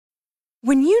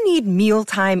When you need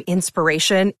mealtime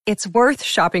inspiration, it's worth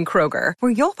shopping Kroger,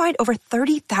 where you'll find over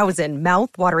 30,000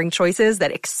 mouth-watering choices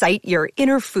that excite your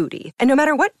inner foodie. And no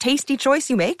matter what tasty choice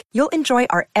you make, you'll enjoy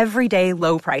our everyday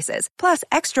low prices, plus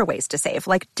extra ways to save,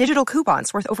 like digital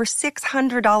coupons worth over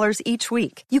 $600 each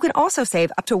week. You can also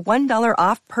save up to $1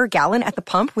 off per gallon at the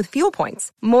pump with fuel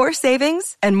points. More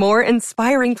savings and more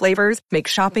inspiring flavors make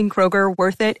shopping Kroger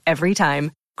worth it every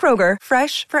time. Kroger,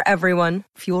 fresh for everyone.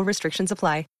 Fuel restrictions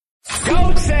apply.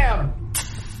 Go, Sam!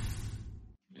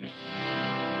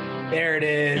 There it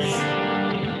is.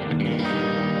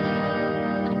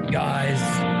 Guys,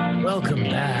 welcome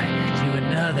back to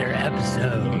another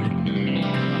episode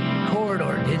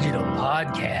Corridor Digital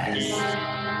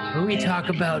Podcast, where we talk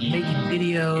about making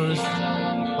videos,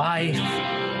 life,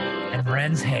 and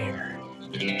Ren's hair.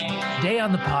 Today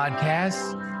on the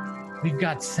podcast, we've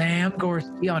got Sam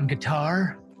Gorski on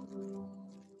guitar.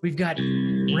 We've got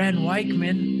Ren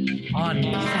Weichman on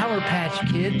Sour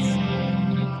Patch Kids.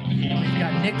 And we've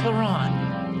got Nick Laurent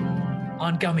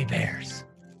on Gummy Bears.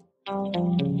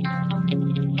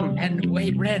 And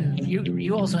wait, Ren,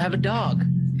 you also have a dog.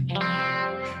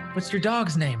 What's your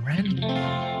dog's name, Ren?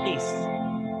 Peace.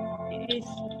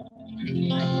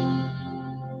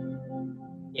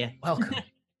 Yeah. Welcome.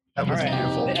 That was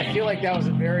beautiful. I feel like that was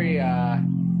a very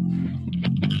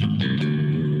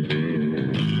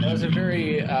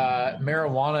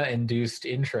marijuana-induced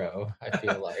intro, I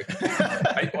feel like.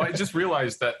 I just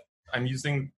realized that I'm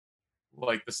using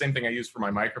like the same thing I use for my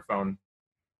microphone.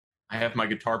 I have my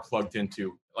guitar plugged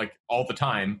into like all the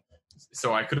time.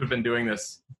 So I could have been doing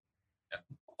this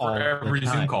for every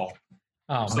Zoom call.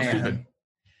 Oh, So man. stupid.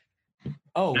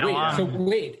 Oh, Now,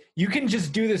 wait. You can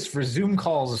just do this for Zoom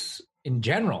calls in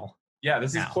general. Yeah,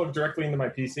 this is No. plugged directly into my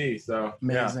PC. So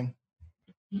Amazing.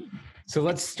 So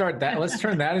let's start that. Let's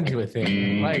turn that into a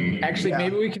thing. Like, actually,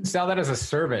 maybe we can sell that as a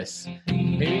service.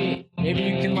 Maybe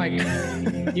you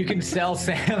can you can sell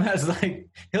Sam as like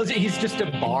he's just a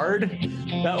bard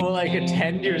that will like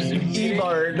attend your Zoom meeting.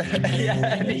 E-Bard.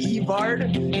 Yeah, an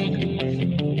E-Bard.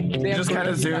 He just kind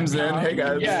of zooms in. Hey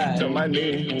guys, Yeah. don't mind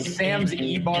me. Sam's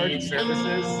E-Bard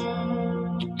services.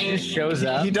 He just shows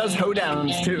up. He does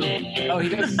hoedowns too. Oh, he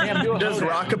does. Sam, do a He does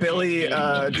hoedown. rockabilly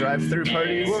drive-through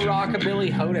parties. Do a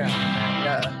rockabilly hoedown.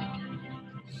 Yeah.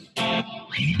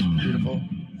 Beautiful.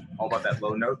 all about that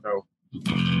low note though.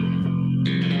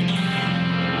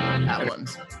 That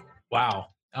one's. Wow.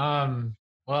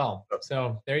 Well,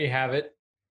 so there you have it.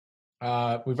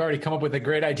 We've already come up with a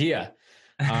great idea.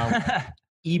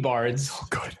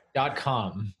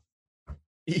 ebards.com.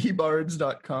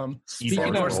 ebards.com. Speaking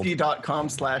of,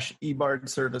 Sikorsky.com/ebard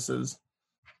services.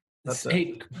 That's it.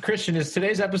 hey, Christian, is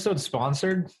today's episode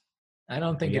sponsored? I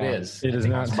don't think it is. It is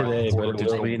not today, but it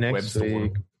will be next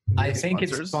week. I think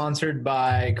it's Sponsors? sponsored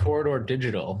by Corridor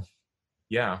Digital.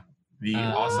 Yeah, the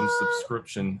awesome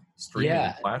subscription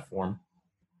streaming platform.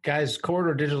 Guys,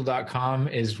 corridordigital.com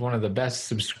is one of the best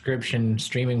subscription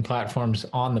streaming platforms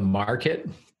on the market.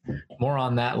 More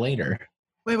on that later.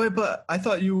 Wait, but I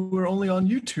thought you were only on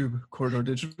YouTube, Corridor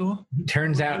Digital.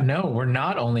 Turns out, no, we're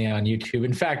not only on YouTube.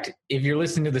 In fact, if you're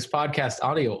listening to this podcast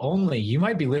audio only, you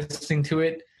might be listening to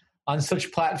it on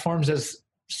such platforms as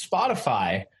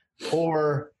Spotify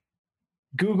or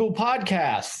Google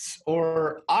Podcasts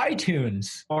or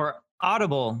iTunes or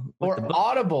Audible. or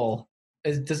Audible.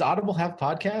 Does Audible have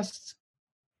podcasts?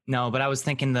 No, but I was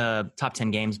thinking the top 10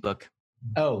 games book.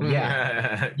 Oh,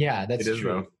 yeah. Yeah, that's It is,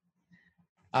 true.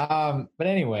 But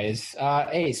anyways,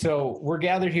 hey, so we're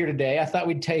gathered here today. I thought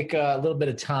we'd take a little bit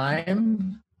of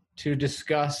time to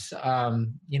discuss, we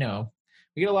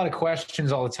get a lot of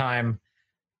questions all the time.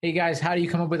 Hey guys, how do you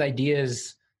come up with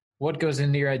ideas? What goes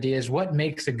into your ideas? What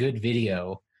makes a good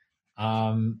video?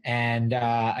 And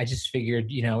I just figured,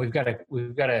 we've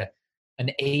got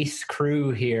an ace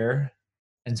crew here.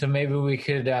 And so maybe we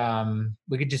could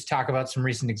just talk about some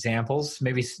recent examples.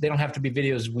 Maybe they don't have to be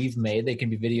videos we've made. They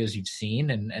can be videos you've seen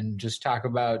and just talk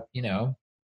about,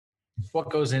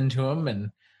 what goes into them and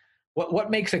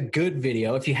what makes a good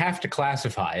video. If you have to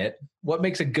classify it, what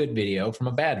makes a good video from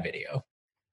a bad video,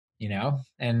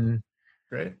 And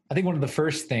Great. I think one of the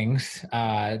first things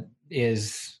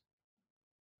is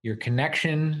your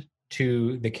connection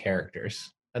to the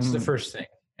characters. That's the first thing.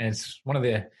 And it's one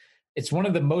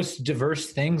of the most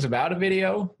diverse things about a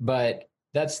video, but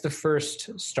that's the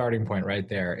first starting point right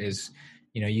there is,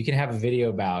 you can have a video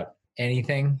about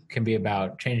anything. It can be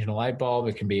about changing a light bulb.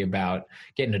 It can be about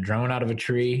getting a drone out of a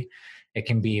tree. It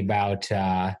can be about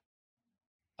a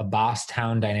Boss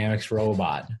Town Dynamics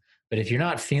robot. But if you're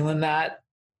not feeling that,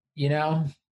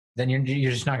 then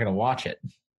you're just not going to watch it.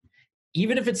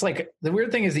 even if it's like, the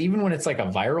weird thing is, even when it's like a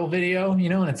viral video, you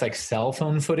know, and it's like cell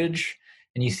phone footage,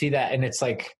 and you see that, and it's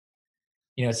like,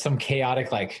 you know, it's some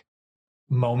chaotic like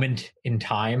moment in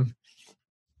time.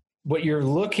 What you're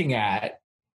looking at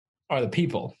are the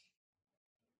people.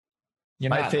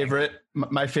 My favorite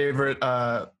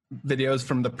videos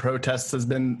from the protests has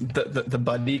been the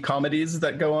buddy comedies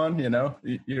that go on. You know,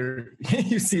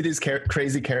 you see these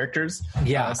crazy characters.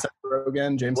 Yeah, Seth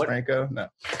Rogen, James Franco. No,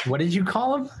 what did you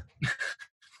call them?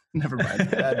 Never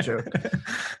mind. Bad joke.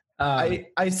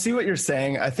 I see what you're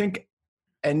saying. I think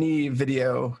any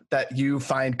video that you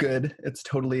find good, it's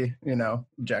totally, you know,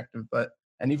 objective, but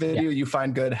any video you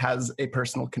find good has a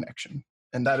personal connection,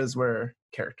 and that is where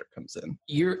character comes in.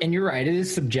 You're right. It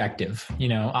is subjective. You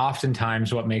know,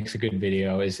 oftentimes what makes a good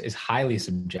video is highly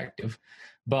subjective,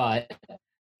 but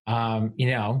you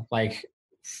know, like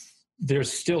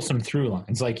there's still some through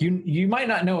lines. Like you might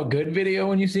not know a good video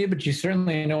when you see it, but you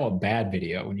certainly know a bad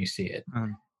video when you see it.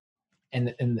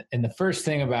 And the first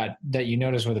thing about that you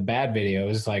notice with a bad video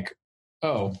is like,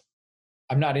 oh,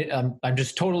 I'm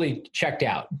just totally checked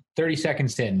out. 30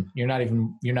 seconds in, you're not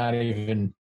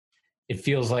even, it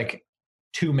feels like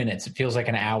 2 minutes. It feels like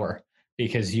an hour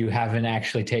because you haven't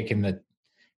actually taken the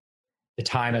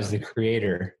time as the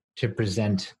creator to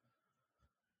present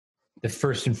the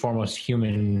first and foremost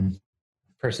human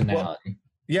personality. Well,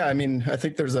 yeah. I mean, I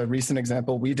think there's a recent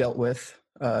example we dealt with,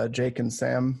 Jake and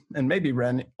Sam, and maybe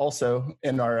Ren also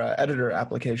in our editor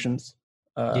applications.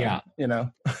 You know,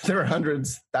 there are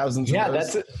hundreds, thousands of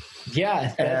those.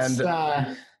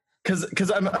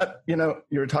 Because I'm, you know,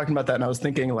 you were talking about that, and I was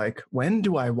thinking, like, when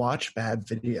do I watch bad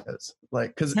videos?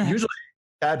 Like, because usually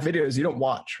bad videos you don't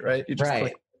watch, right? You just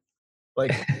click.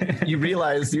 Like, you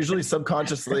realize usually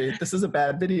subconsciously, this is a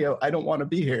bad video. I don't want to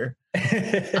be here.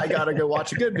 I gotta go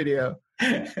watch a good video.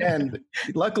 And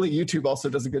luckily, YouTube also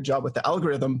does a good job with the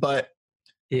algorithm. But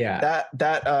that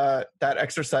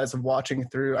exercise of watching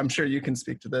through, I'm sure you can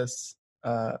speak to this.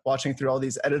 Watching through all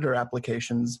these editor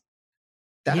applications,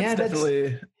 that's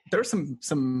definitely. There's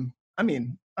some. I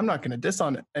mean, I'm not going to diss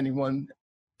on anyone.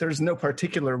 There's no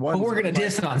particular one. But we're going to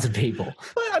diss on some people.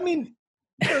 But I mean,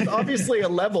 there's obviously a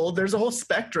level. There's a whole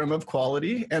spectrum of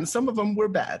quality, and some of them were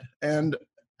bad. And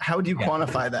how do you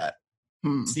quantify that?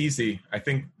 It's easy. I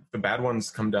think the bad ones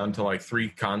come down to like three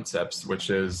concepts, which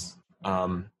is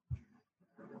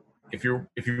if you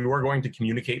are going to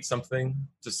communicate something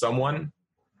to someone,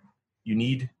 you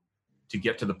need to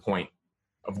get to the point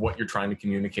of what you're trying to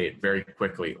communicate very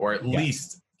quickly, or at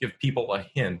least give people a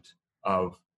hint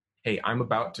of, hey, I'm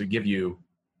about to give you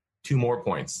 2 more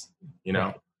points. You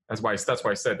know, that's why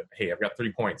I said, hey, I've got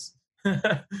 3 points.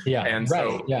 And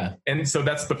so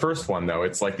that's the first one, though.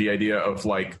 It's like the idea of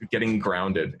like getting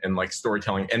grounded and like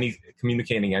storytelling,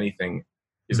 communicating anything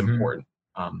is important.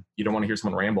 You don't want to hear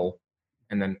someone ramble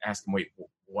and then ask them, wait,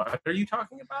 what are you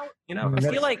talking about? You know, I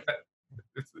feel like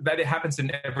that it happens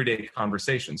in everyday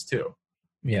conversations too.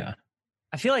 Yeah.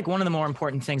 I feel like one of the more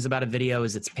important things about a video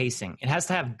is its pacing. It has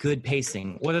to have good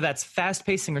pacing. Whether that's fast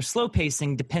pacing or slow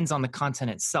pacing depends on the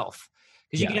content itself.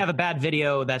 Because you can have a bad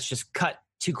video that's just cut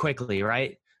too quickly,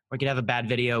 right? Or you could have a bad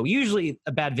video. Usually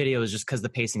a bad video is just because the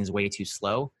pacing is way too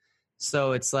slow.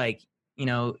 So it's like, you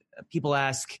know, people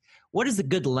ask, what is the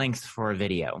good length for a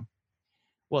video?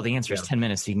 Well, the answer is 10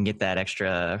 minutes, so you can get that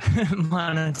extra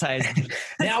monetized.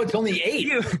 Now it's only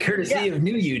 8, courtesy of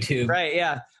new YouTube. Right,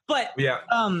 yeah. But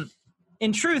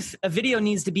in truth, a video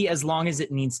needs to be as long as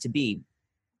it needs to be,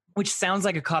 which sounds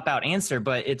like a cop-out answer,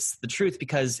 but it's the truth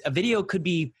because a video could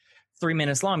be 3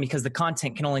 minutes long because the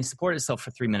content can only support itself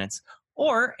for 3 minutes.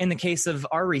 Or in the case of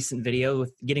our recent video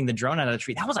with getting the drone out of the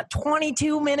tree, that was a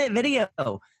 22-minute video.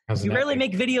 You rarely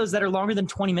make videos that are longer than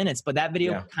 20 minutes, but that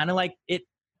video kind of like it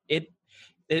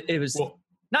was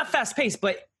not fast-paced,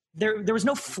 but there was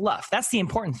no fluff. That's the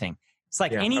important thing. It's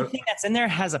like anything that's in there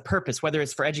has a purpose, whether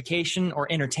it's for education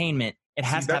or entertainment. It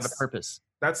has to have a purpose.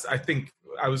 I think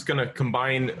I was going to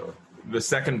combine the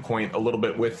second point a little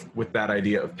bit with that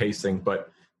idea of pacing,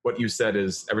 but what you said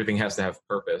is everything has to have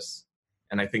purpose.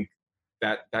 And I think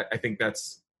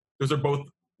those are both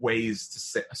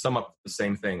ways to sum up the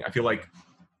same thing. I feel like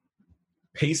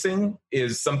pacing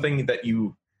is something that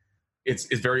it's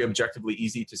very objectively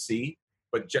easy to see.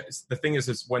 But the thing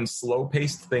is when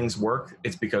slow-paced things work,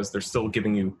 it's because they're still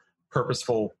giving you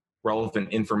purposeful,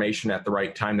 relevant information at the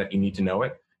right time that you need to know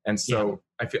it. And so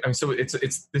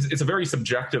it's a very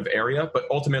subjective area, but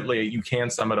ultimately you can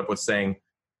sum it up with saying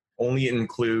only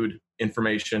include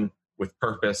information with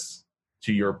purpose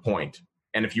to your point.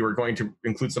 And if you are going to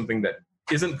include something that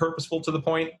isn't purposeful to the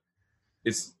point,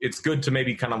 it's good to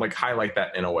maybe kind of like highlight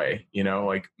that in a way, you know,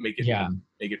 like make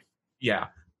it.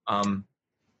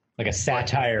 a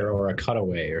satire or a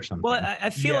cutaway or something. Well, I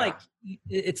feel like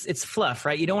it's fluff,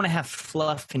 right? You don't want to have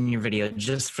fluff in your video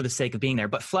just for the sake of being there,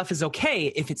 but fluff is okay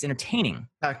if it's entertaining.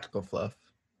 Tactical fluff.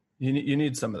 You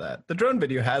need some of that. The drone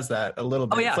video has that a little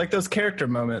bit. It's like those character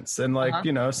moments and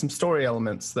some story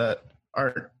elements that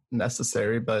aren't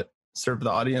necessary, but serve the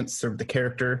audience, serve the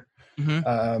character.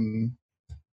 Mm-hmm.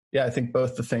 I think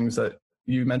both the things that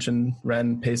you mentioned,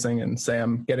 Ren, pacing, and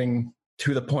Sam getting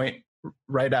to the point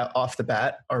right out off the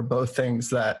bat are both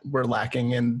things that were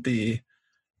lacking in the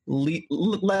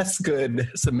less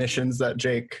good submissions that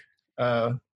Jake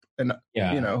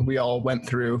we all went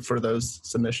through for those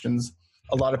submissions.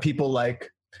 A lot of people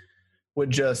would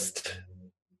just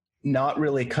not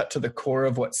really cut to the core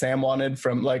of what Sam wanted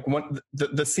from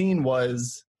the scene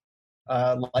was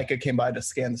Leica came by to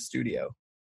scan the studio,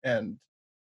 and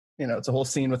it's a whole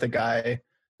scene with a guy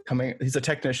he's a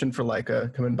technician for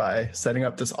Leica coming by, setting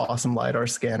up this awesome LiDAR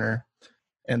scanner,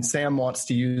 and Sam wants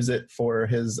to use it for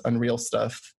his Unreal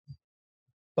stuff.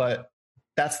 But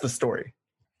that's the story.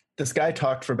 This guy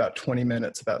talked for about 20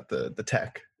 minutes about the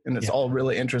tech, and it's all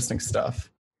really interesting stuff.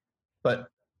 But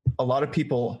a lot of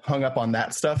people hung up on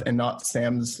that stuff and not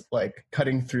Sam's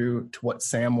cutting through to what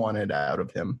Sam wanted out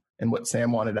of him and what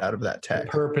Sam wanted out of that tech.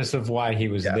 The purpose of why he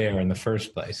was there in the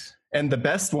first place. And the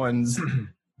best ones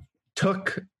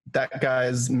took that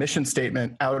guy's mission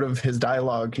statement out of his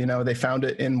dialogue. They found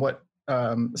it in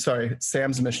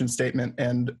Sam's mission statement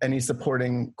and any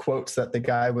supporting quotes that the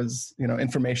guy was,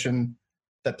 information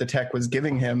that the tech was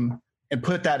giving him, and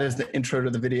put that as the intro to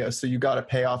the video. So you got a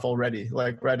payoff already.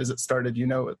 Right as it started,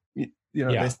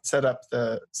 they set up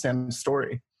the Sam's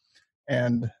story.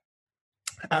 And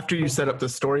after you set up the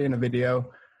story in a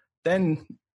video, then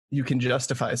you can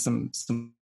justify some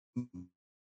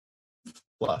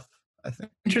fluff, I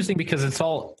think. Interesting, because it's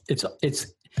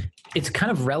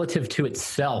kind of relative to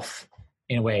itself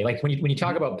in a way. Like when you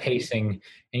talk about pacing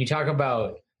and you talk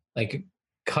about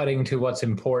cutting to what's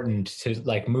important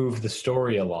to move the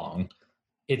story along,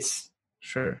 it's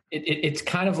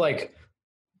kind of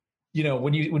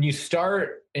when you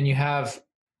start and you have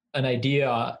an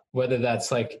idea, whether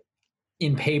that's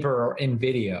in paper or in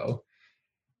video,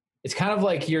 it's kind of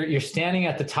like you're standing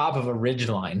at the top of a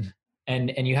ridgeline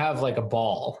and you have a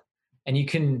ball, and you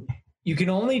can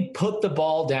only put the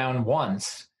ball down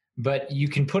once, but you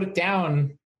can put it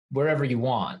down wherever you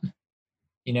want,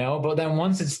 but then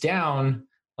once it's down,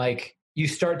 you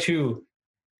start to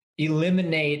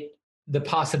eliminate the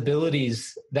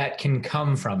possibilities that can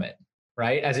come from it,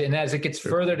 right? As it gets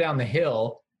further down the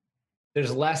hill,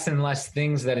 there's less and less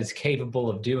things that it's capable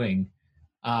of doing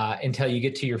until you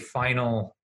get to your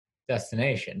final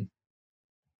destination.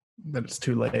 But it's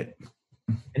too late.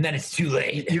 And then it's too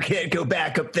late. You can't go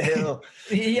back up the hill.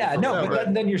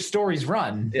 Then your story's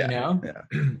run. Yeah. I'm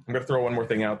going to throw one more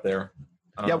thing out there.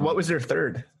 What was your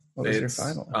third? What was your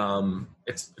final?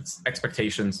 It's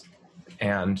expectations,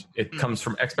 and it comes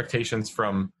from expectations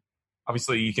from,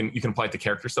 obviously you can apply it to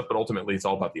character stuff, but ultimately it's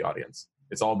all about the audience.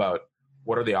 It's all about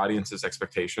what are the audience's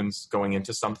expectations going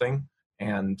into something,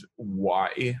 and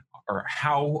why or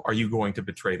how are you going to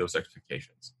betray those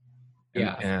expectations?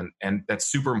 And that's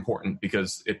super important,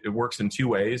 because it works in two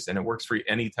ways, and it works for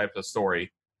any type of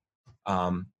story.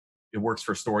 It works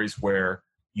for stories where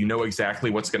you know exactly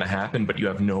what's going to happen, but you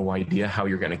have no idea how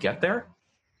you're going to get there.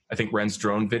 I think Ren's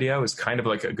drone video is kind of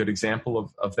a good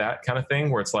example of that kind of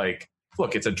thing, where it's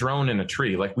look, it's a drone in a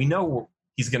tree. We know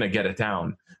he's going to get it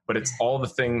down, but it's all the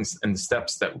things and the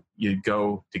steps that you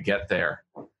go to get there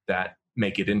that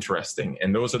make it interesting.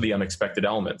 And those are the unexpected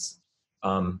elements.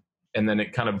 And then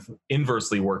it kind of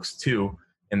inversely works too,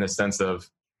 in the sense of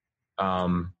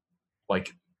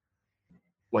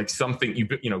something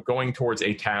going towards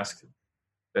a task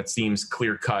that seems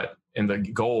clear cut, and the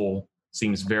goal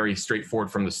seems very straightforward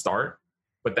from the start,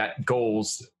 but the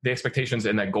expectations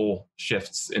and that goal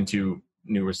shifts into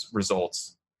new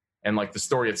results, and the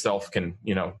story itself can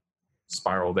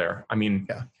spiral there. I mean,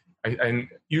 and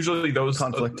usually those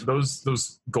conflict,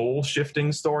 those goal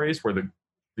shifting stories where the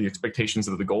expectations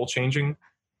of the goal changing,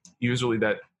 usually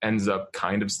that ends up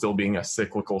kind of still being a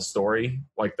cyclical story,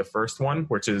 like the first one,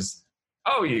 which is,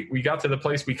 we got to the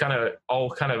place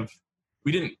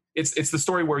we didn't. It's the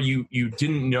story where you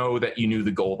didn't know that you knew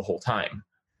the goal the whole time,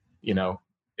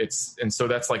 and so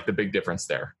that's the big difference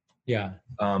there. Yeah.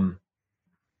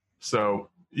 So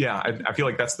yeah, I feel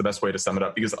like that's the best way to sum it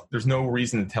up, because there's no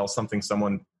reason to tell someone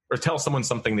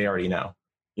something they already know.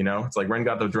 It's like Ren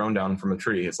got the drone down from a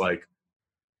tree. It's like,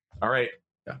 all right,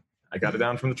 I got it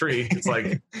down from the tree. It's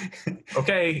like,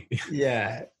 okay.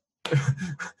 Yeah.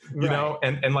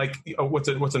 And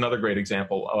what's another great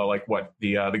example?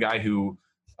 The guy who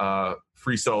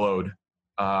free soloed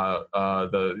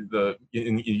the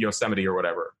in Yosemite or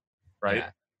whatever, right? Yeah.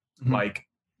 Mm-hmm. Like,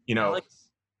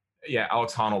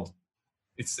 Alex Honnold.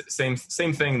 It's same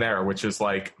thing there, which is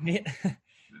like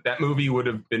that movie would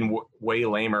have been way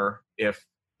lamer if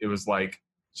it was like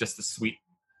just a sweet.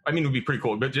 I mean, it would be pretty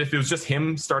cool, but if it was just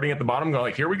him starting at the bottom, going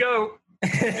like, "Here we go,"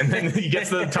 and then he gets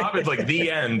to the top, it's like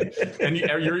the end, and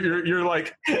you're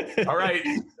like, "All right,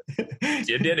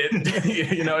 you did it."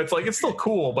 It's like it's still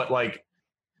cool, but like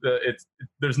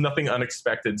there's nothing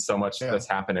unexpected so much that's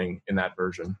happening in that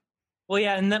version. Well,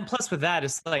 yeah, and then plus with that,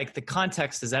 it's like the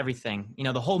context is everything.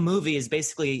 The whole movie is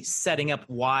basically setting up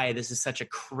why this is such a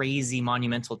crazy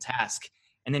monumental task,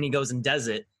 and then he goes and does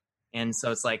it, and so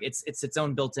it's like it's its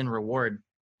own built-in reward.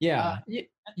 Yeah.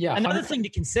 Another thing to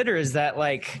consider is that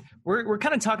like we're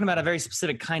kind of talking about a very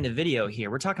specific kind of video here.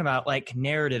 We're talking about like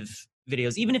narrative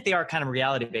videos, even if they are kind of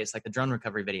reality based, like the drone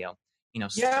recovery video.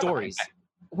 Stories.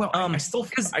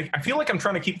 I feel like I'm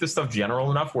trying to keep this stuff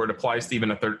general enough where it applies to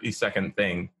even a 30-second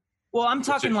thing. Well, I'm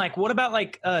talking like, what about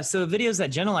like, so videos that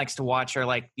Jenna likes to watch are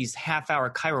like these half-hour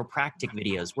chiropractic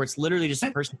videos where it's literally just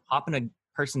a person popping a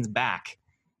person's back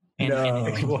and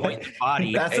point the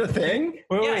body. That's a thing?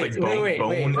 Wait. Like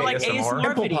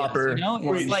ASMR videos, popper.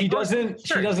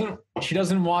 She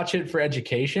doesn't watch it for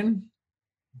education?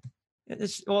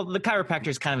 Well, the chiropractor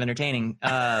is kind of entertaining.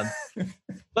 But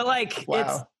like,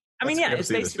 it's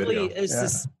basically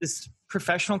this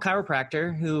professional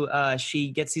chiropractor who she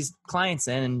gets these clients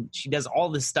in and she does all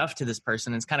this stuff to this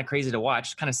person. It's kind of crazy to watch.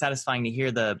 It's kind of satisfying to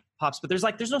hear the pops, but there's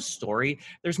no story.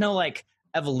 There's no like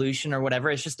evolution or whatever.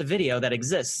 It's just a video that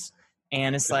exists.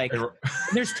 And it's like,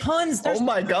 there's tons. Oh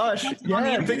my gosh. Yeah,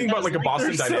 I'm thinking about like a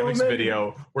Boston Dynamics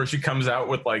video where she comes out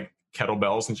with like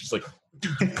kettlebells and she's like,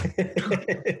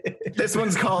 this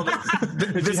one's called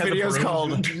this video's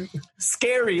called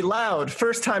Scary Loud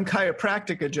First Time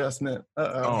Chiropractic Adjustment.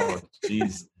 Oh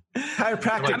jeez.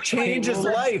 Chiropractic changes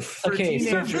life for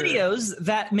teenagers. So videos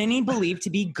that many believe to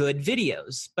be good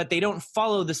videos, but they don't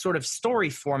follow the sort of story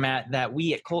format that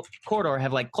we at Corridor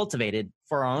have like cultivated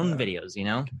for our own videos,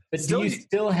 But do you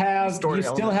still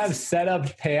have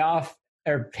setup, payoff,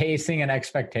 or pacing and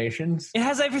expectations? It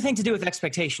has everything to do with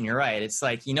expectation. You're right. It's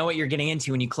like, you know what you're getting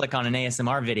into when you click on an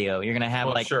ASMR video. You're going to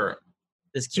have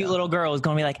this cute little girl is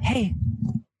going to be like, hey.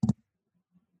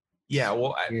 Yeah.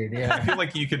 Well, I feel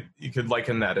like you could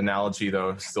liken that analogy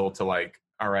though, still to like,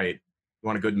 all right, you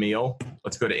want a good meal?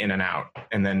 Let's go to In-N-Out.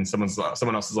 And then someone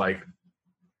else is like,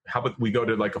 how about we go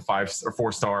to like a 5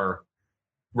 or 4-star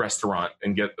restaurant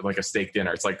and get like a steak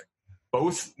dinner? It's like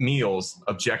both meals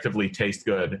objectively taste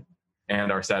good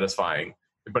and are satisfying,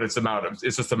 but it's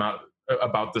just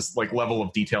about this like level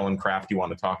of detail and craft you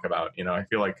want to talk about. I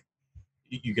feel like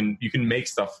you can make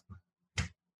stuff.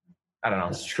 I don't know.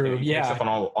 It's true. Make stuff on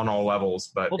all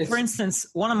levels. But for instance,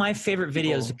 one of my favorite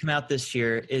videos to come out this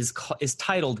year is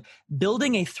titled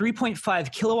 "Building a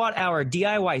 3.5 kilowatt hour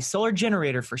DIY solar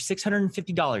generator for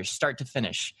 $650 start to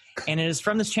finish," and it is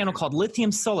from this channel called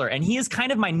Lithium Solar. And he is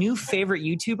kind of my new favorite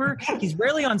YouTuber. He's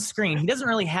rarely on screen. He doesn't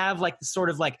really have like the sort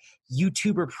of like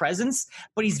YouTuber presence,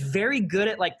 but he's very good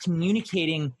at like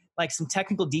communicating like some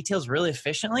technical details really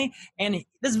efficiently. And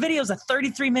this video is a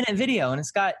 33-minute video, and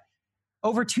it's got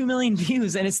over 2 million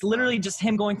views, and it's literally just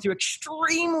him going through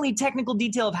extremely technical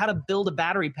detail of how to build a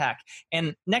battery pack.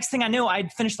 And next thing I knew,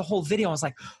 I'd finished the whole video. I was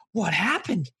like, what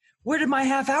happened? Where did my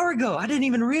half hour go? I didn't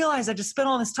even realize I just spent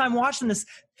all this time watching this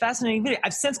fascinating video.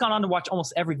 I've since gone on to watch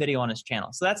almost every video on his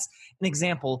channel. So that's an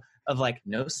example of like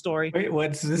no story. Wait,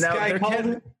 what's this guy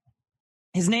called?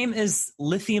 His name is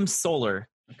Lithium Solar.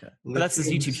 Okay. But that's his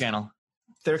YouTube channel.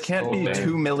 There can't be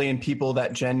 2 million people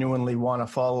that genuinely want to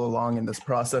follow along in this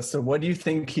process. So what do you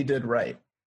think he did right?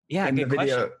 Yeah, in the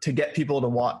video question. To get people to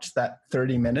watch that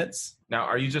 30 minutes? Now,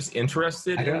 are you just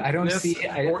interested in this?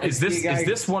 Or is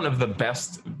this one of the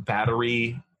best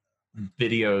battery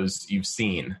videos you've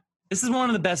seen? This is one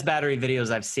of the best battery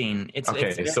videos I've seen.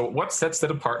 So what sets it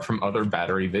apart from other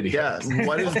battery videos? Yeah,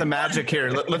 what is the magic here?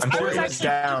 Let's break it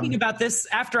down. Thinking about this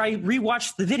after I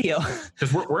rewatched the video.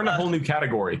 Because we're in a whole new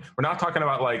category. We're not talking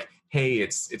about like, hey,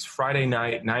 it's Friday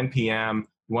night, 9 p.m.,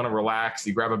 you want to relax,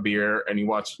 you grab a beer, and you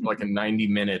watch like a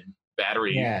 90-minute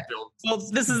battery build. Well,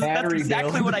 that's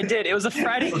exactly what I did. It was a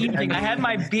Friday evening. I had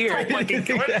my beer.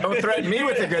 Don't threaten me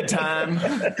with a good time.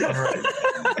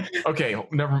 Okay,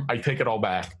 I take it all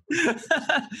back.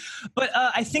 But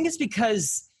I think it's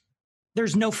because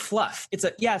there's no fluff. It's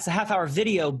a half-hour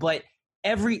video, but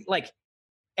every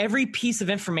piece of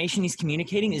information he's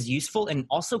communicating is useful and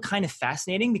also kind of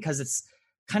fascinating because it's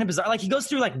kind of bizarre. Like he goes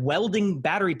through like welding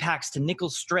battery packs to nickel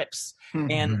strips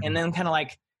and then kind of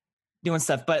like doing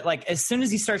stuff. But like as soon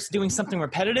as he starts doing something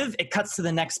repetitive, it cuts to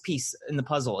the next piece in the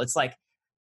puzzle. It's like,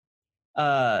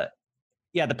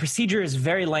 the procedure is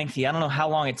very lengthy. I don't know how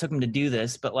long it took him to do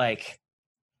this, but like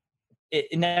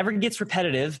it never gets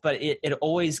repetitive, but it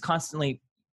always constantly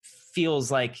feels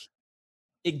like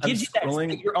it gives you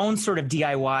your own sort of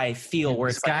DIY feel. Where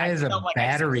this guy is a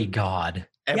battery god.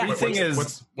 Everything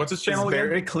what's his channel again?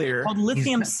 Very clear. Called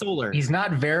Lithium Solar. He's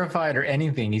not verified or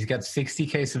anything. He's got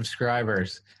 60K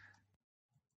subscribers.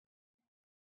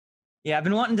 Yeah, I've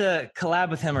been wanting to collab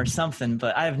with him or something,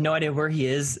 but I have no idea where he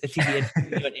is, if he'd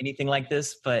be doing anything like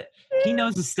this, but he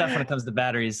knows his stuff when it comes to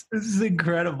batteries. This is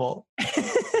incredible.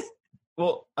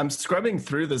 Well, I'm scrubbing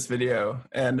through this video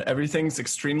and everything's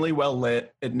extremely well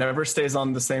lit. It never stays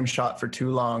on the same shot for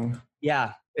too long.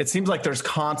 Yeah. It seems like there's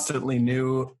constantly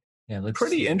new,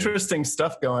 pretty interesting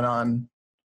stuff going on.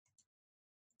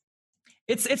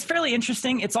 It's fairly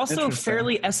interesting. It's also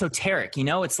fairly esoteric, you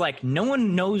know? It's like no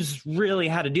one knows really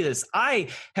how to do this. I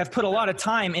have put a lot of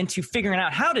time into figuring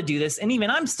out how to do this, and even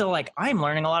I'm still like, I'm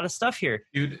learning a lot of stuff here.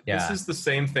 Dude, this is the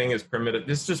same thing as primitive.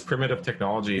 This is just primitive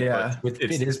technology. Yeah, but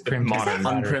it is modern.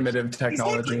 Unprimitive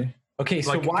technology. Exactly. Okay,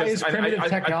 so why is primitive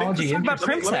technology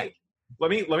interesting? Let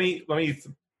me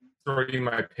throw you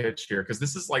my pitch here, because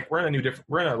this is like we're in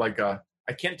a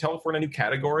I can't tell if we're in a new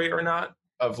category or not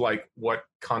of like what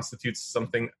constitutes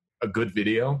a good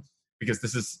video, because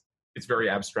it's very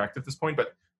abstract at this point.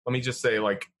 But let me just say,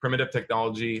 like, primitive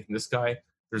technology and this guy,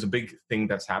 there's a big thing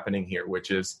that's happening here, which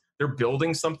is they're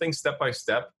building something step by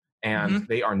step and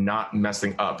they are not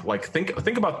messing up. Like think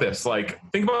about this, like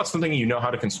think about something you know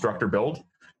how to construct or build.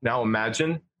 Now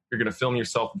imagine you're going to film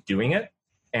yourself doing it,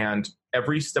 and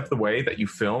every step of the way that you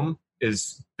film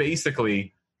is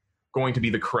basically going to be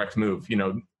the correct move. You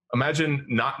know, imagine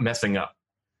not messing up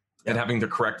and having to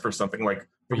correct for something. Like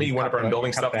for me, whenever I'm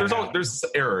building stuff, there's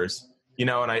errors, you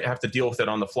know, and I have to deal with it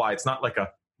on the fly. It's not like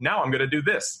now I'm going to do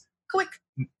this, click,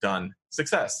 done,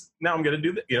 success. Now I'm going to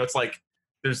do that. You know, it's like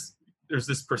there's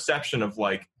this perception of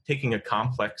like taking a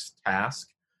complex task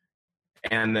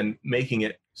and then making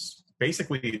it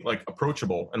basically like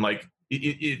approachable, and like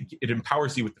it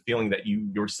empowers you with the feeling that you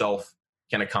yourself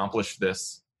can accomplish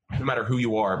this no matter who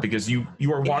you are, because you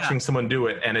are watching someone do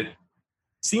it, and it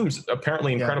seems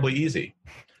apparently incredibly easy.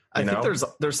 I think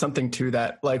there's something to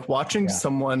that. Like watching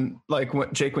someone, like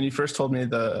Jake, when you first told me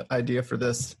the idea for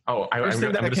this, I'm going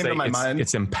to say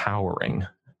it's empowering.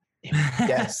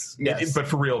 Yes. But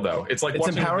for real though, it's like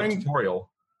watching empowering, a tutorial.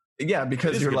 Yeah,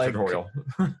 because you're like,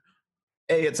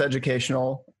 it's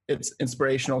educational, it's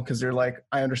inspirational, because you're like,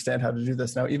 I understand how to do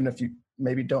this now, even if you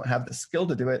maybe don't have the skill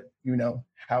to do it, you know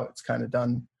how it's kind of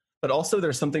done. But also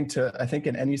there's something to, I think,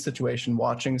 in any situation,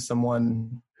 watching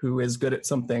someone who is good at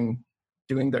something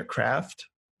doing their craft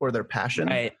or their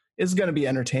passion is going to be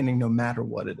entertaining no matter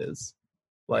what it is.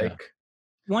 Like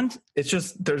it's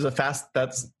just, there's a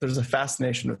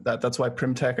fascination with that. That's why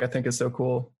Primtech, I think, is so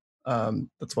cool.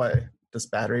 That's why this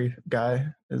battery guy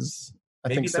is, I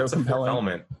think, so compelling.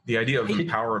 Element, the idea of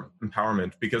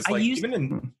empowerment, because like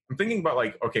I'm thinking about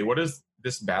like, okay, what does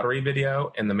this battery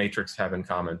video and The Matrix have in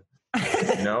common?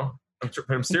 You know,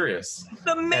 I'm serious.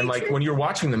 And like when you're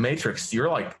watching The Matrix, you're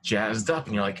like jazzed up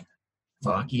and you're like,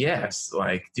 fuck yes,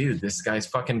 like dude, this guy's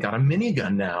fucking got a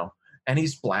minigun now and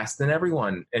he's blasting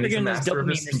everyone, and he's a master of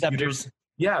his receptors.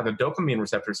 Yeah, the dopamine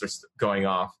receptors are going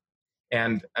off,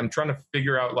 and I'm trying to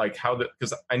figure out like how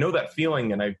because I know that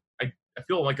feeling, and I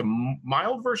feel like a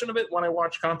mild version of it when I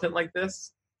watch content like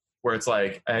this, where it's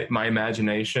like my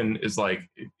imagination is like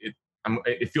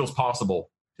it feels possible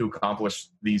to accomplish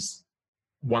these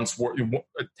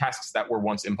tasks that were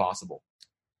once impossible.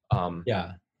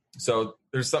 So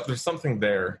there's something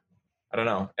there. I don't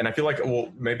know, and I feel like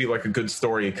maybe like a good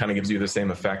story kind of gives you the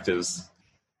same effect as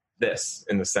this,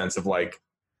 in the sense of like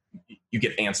you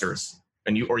get answers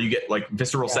and you get like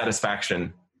visceral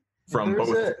satisfaction from both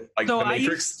The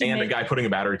Matrix and a guy putting a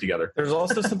battery together. There's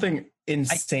also something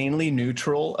insanely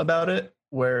neutral about it,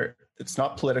 where it's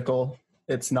not political.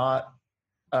 It's not.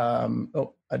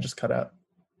 I just cut out.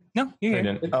 No, you're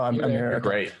here. I'm here. You're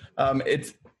great.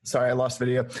 Sorry, I lost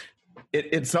video.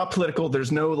 It's not political.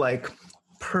 There's no like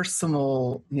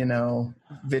personal, you know,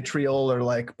 vitriol or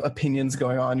like opinions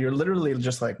going on. You're literally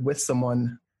just like with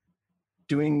someone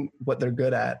doing what they're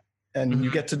good at, and you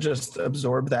get to just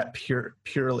absorb that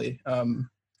purely.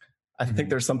 I think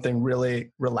there's something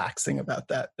really relaxing about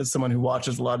that as someone who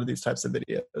watches a lot of these types of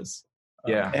videos.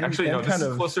 Yeah, actually, no. This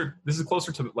is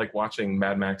closer to like watching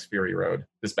Mad Max Fury Road,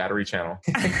 this battery channel.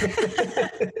 You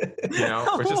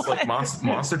know, it's just like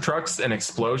monster trucks and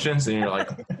explosions, and you're like,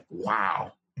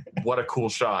 wow, what a cool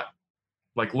shot!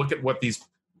 Like, look at what these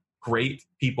great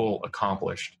people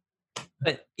accomplished.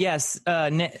 But yes,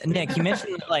 Nick, you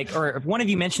mentioned or one of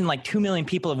you mentioned 2 million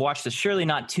people have watched this. Surely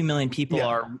not 2 million people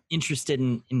are interested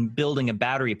in building a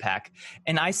battery pack.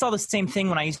 And I saw the same thing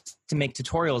when I used to make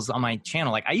tutorials on my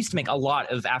channel. I used to make a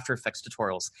lot of After Effects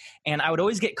tutorials, and I would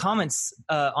always get comments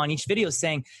on each video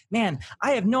saying, "Man,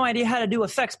 I have no idea how to do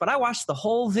effects, but I watched the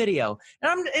whole video."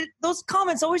 And those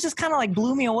comments always just kind of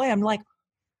blew me away. I'm like,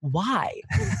 why?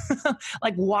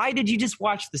 Why did you just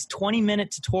watch this 20-minute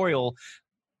tutorial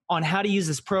on how to use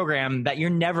this program that you're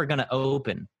never going to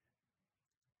open?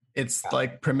 It's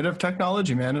like primitive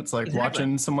technology, man. It's like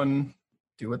watching someone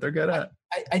do what they're good at.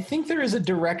 I think there is a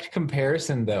direct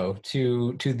comparison, though,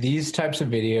 to these types of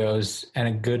videos and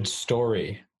a good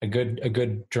story, a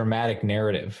good dramatic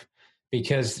narrative.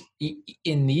 Because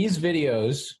in these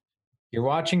videos, you're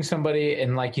watching somebody,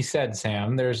 and like you said,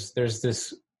 Sam, there's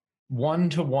this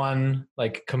one-to-one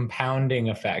compounding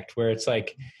effect where it's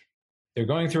like they're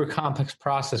going through a complex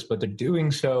process, but they're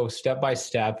doing so step by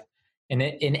step. And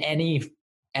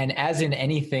as in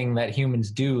anything that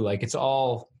humans do, it's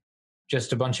all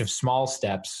just a bunch of small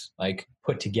steps,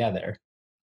 put together,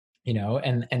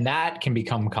 and that can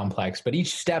become complex, but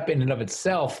each step in and of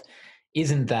itself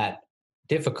isn't that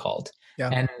difficult. Yeah.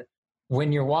 And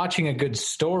when you're watching a good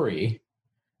story,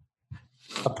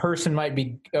 a person might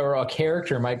be, or a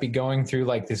character might be going through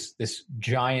this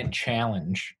giant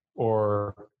challenge,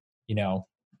 or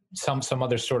some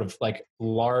other sort of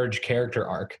large character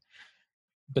arc.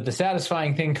 But the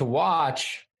satisfying thing to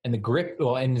watch, and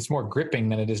and it's more gripping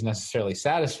than it is necessarily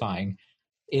satisfying,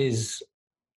 is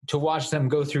to watch them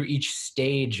go through each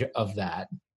stage of that,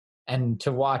 and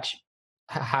to watch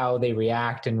how they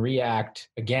react and react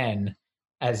again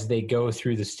as they go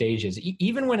through the stages.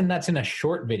 Even when that's in a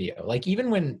short video,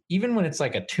 even when it's a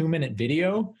 2-minute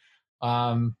video,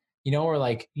 or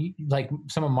like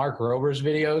some of Mark Rober's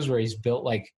videos where he's built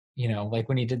when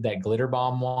he did that glitter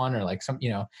bomb one, or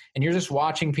and you're just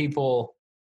watching people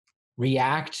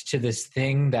react to this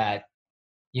thing that,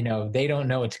 they don't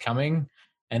know it's coming.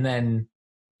 And then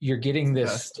you're getting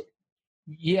this,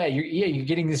 you're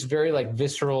getting this very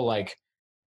visceral,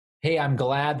 hey, I'm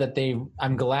glad that they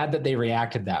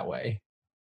reacted that way.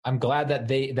 I'm glad that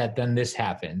then this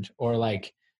happened, or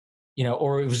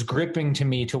or it was gripping to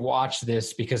me to watch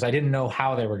this because I didn't know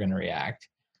how they were going to react.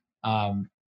 And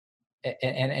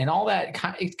all that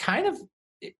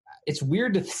it's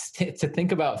weird to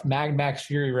think about Mad Max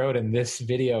Fury Road and this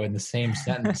video in the same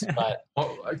sentence, but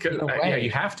you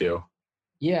have to.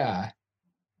 Yeah.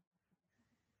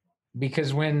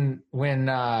 Because when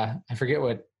I forget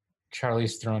what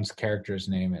Charlize Theron's character's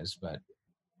name is, but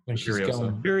when she's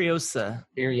Furiosa.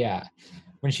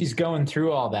 When she's going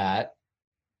through all that,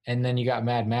 and then you got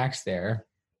Mad Max there,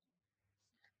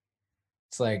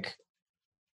 it's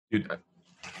dude,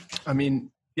 I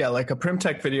mean, yeah, a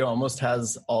Primtech video almost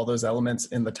has all those elements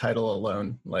in the title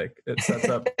alone. It sets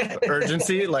up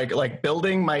urgency, like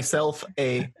building myself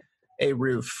a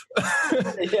roof.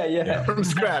 yeah. From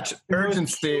scratch.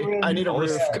 Urgency. I need a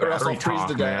roof, or else I'll freeze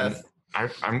to death.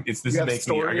 This makes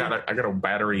me. I got a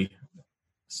battery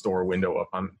store window up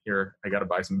on here. I gotta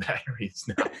buy some batteries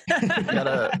now.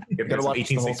 gotta watch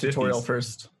the whole tutorial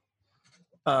first.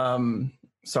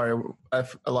 Sorry, I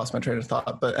lost my train of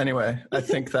thought. But anyway, I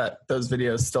think that those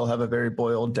videos still have a very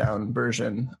boiled down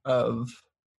version of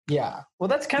well,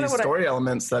 that's kind of what story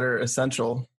elements that are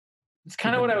essential. It's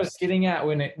kind of what I was getting at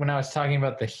when I was talking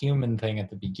about the human thing at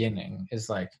the beginning. Is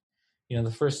the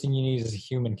first thing you need is a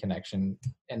human connection,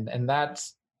 and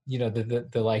that's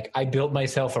the I built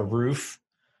myself a roof,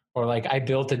 or I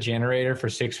built a generator for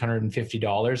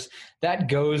 $650. That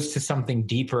goes to something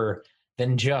deeper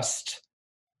than just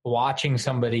watching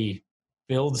somebody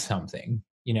build something.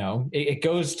 It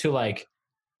goes to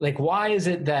why is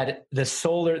it that the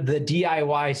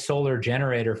DIY solar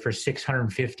generator for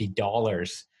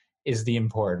 $650 is the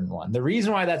important one? The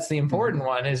reason why that's the important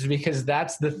one is because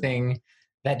that's the thing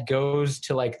that goes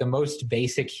to the most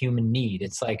basic human need.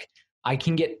 It's I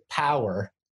can get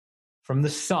power from the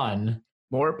sun,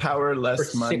 more power,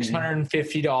 less for money,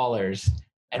 $650,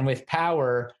 and with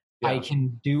power, I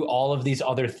can do all of these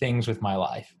other things with my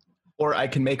life. Or I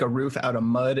can make a roof out of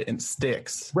mud and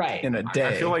sticks in a day.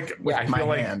 I feel like with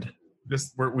my hand.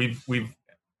 We've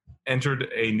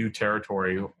entered a new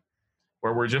territory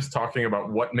where we're just talking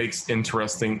about what makes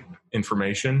interesting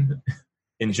information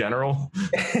in general.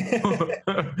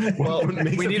 Well,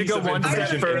 we need to go one step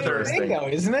further,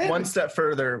 isn't it? One step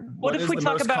further. What if we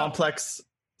talk talk about complex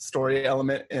story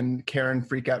element in Karen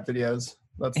freakout videos?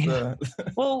 That's the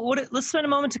well. Let's spend a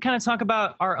moment to kind of talk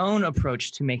about our own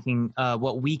approach to making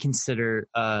what we consider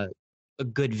a a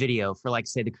good video for, like,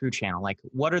 say, the crew channel? Like,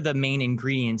 what are the main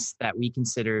ingredients that we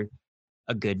consider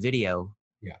a good video?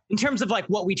 Yeah. In terms of like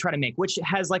what we try to make, which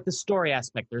has like the story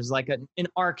aspect. There's like an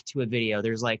arc to a video.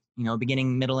 There's like,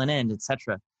 beginning, middle, and end,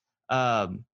 etc.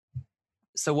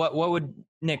 So what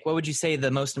would you say the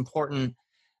most important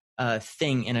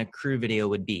thing in a crew video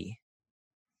would be?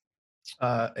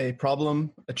 A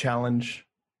problem, a challenge,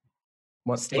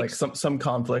 like some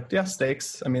conflict. Yeah,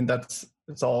 stakes. I mean,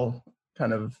 it's all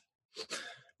kind of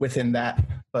within that,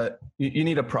 but you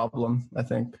need a problem, I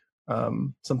think.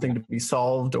 Something to be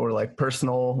solved, or like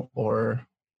personal, or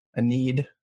a need. It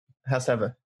has to have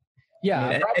a,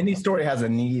 any story has a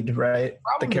need, right?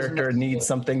 The character needs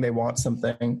something, they want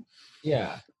something.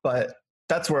 Yeah. But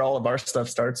that's where all of our stuff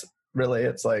starts, really.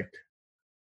 It's like,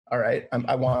 all right, I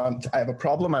have a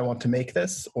problem, I want to make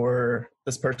this, or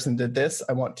this person did this,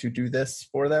 I want to do this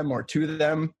for them or to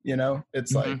them,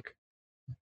 It's like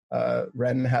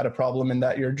Ren had a problem in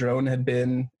that your drone had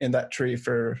been in that tree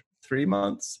for 3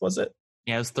 months, was it?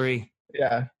 Yeah, it was 3.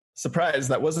 Yeah. Surprise,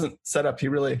 that wasn't set up. He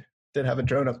really did have a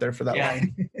drone up there for that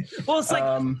long. Well, it's like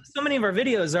so many of our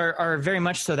videos are very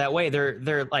much so that way.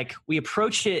 They're like, we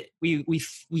approach it, we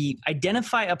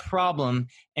identify a problem,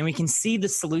 and we can see the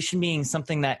solution being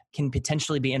something that can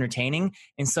potentially be entertaining.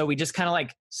 And so we just kind of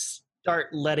like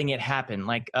start letting it happen.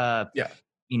 Like,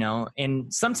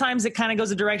 and sometimes it kind of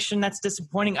goes a direction that's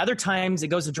disappointing. Other times it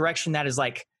goes a direction that is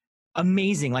like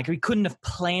amazing. Like we couldn't have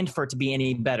planned for it to be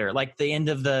any better. Like the end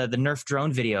of the Nerf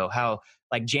drone video, how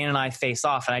like Jan and I face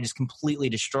off and I just completely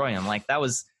destroy him. Like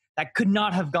that could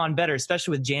not have gone better,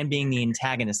 especially with Jan being the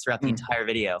antagonist throughout the entire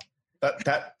video.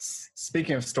 That's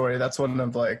speaking of story, that's one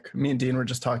of, like, me and Dean were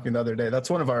just talking the other day. That's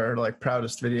one of our like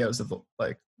proudest videos of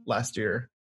like last year.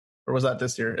 Or was that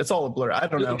this year? It's all a blur. I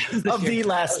don't know. Of the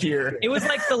last year. It was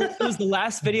like it was the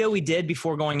last video we did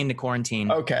before going into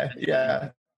quarantine. Okay.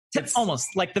 Yeah. It's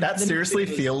almost like that seriously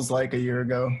feels like a year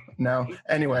ago now.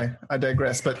 Anyway, I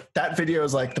digress. But that video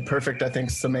is like the perfect, I think,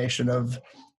 summation of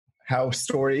how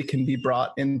story can be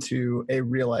brought into a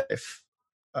real life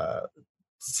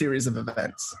series of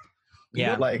events.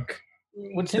 Yeah. Like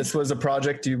this was a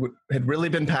project you had really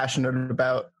been passionate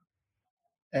about,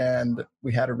 and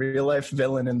we had a real life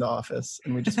villain in the office,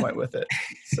 and we just went with it.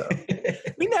 So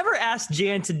we never asked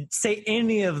Jan to say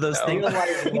any of those things.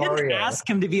 We didn't ask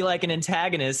him to be like an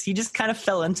antagonist. He just kind of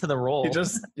fell into the role. He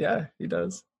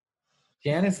does.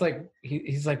 Jan is like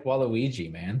he's like Waluigi,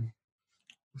 man.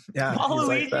 Yeah,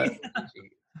 Waluigi. He's like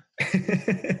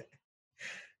that.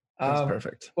 That's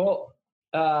perfect. Well,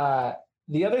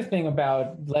 the other thing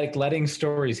about like letting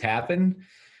stories happen,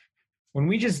 when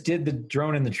we just did the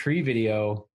drone in the tree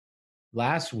video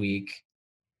last week,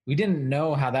 we didn't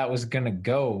know how that was going to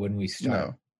go when we started.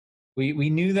 No. We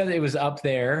knew that it was up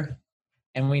there,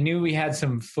 and we knew we had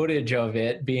some footage of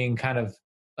it being kind of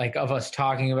like of us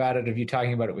talking about it, of you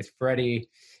talking about it with Freddie.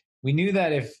 We knew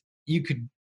that if you could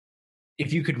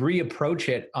reapproach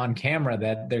it on camera,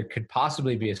 that there could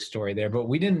possibly be a story there, but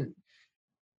we didn't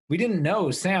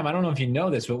know, Sam, I don't know if you know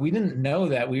this, but we didn't know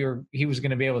that he was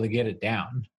going to be able to get it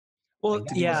down. Well,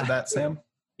 yeah. Was that, Sam?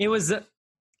 There was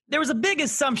a big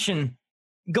assumption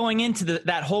going into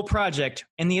that whole project,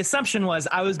 and the assumption was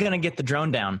I was going to get the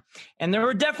drone down. And there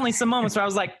were definitely some moments where I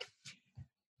was like,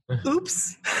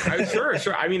 oops. Sure.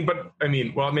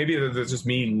 Well, maybe there's just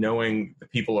me knowing the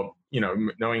people,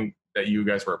 knowing that you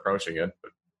guys were approaching it.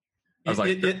 But I was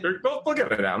like, they'll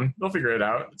get it down. They'll figure it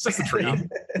out. It's just a tree.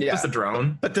 It's just a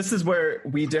drone. But this is where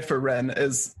we differ, Ren,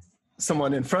 as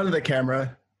someone in front of the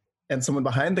camera and someone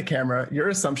behind the camera. Your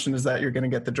assumption is that you're going to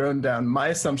get the drone down. My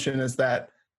assumption is that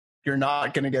you're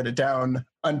not going to get it down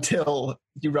until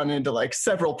you run into like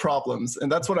several problems.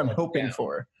 And that's what I'm hoping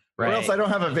for. Right. Or else I don't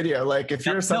have a video. Like if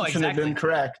your assumption had been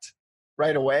correct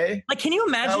right away, like, can you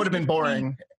imagine? That would have been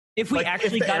boring. If we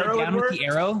actually got it down with the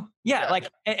arrow, like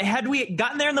had we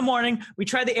gotten there in the morning, we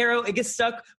tried the arrow, it gets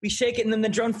stuck, we shake it, and then the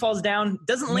drone falls down,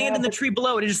 doesn't land in the tree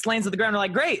below it, just lands on the ground. We're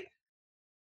like, great,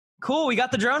 cool, we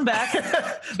got the drone back.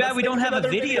 Too bad we don't have a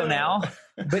video now.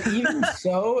 But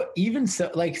even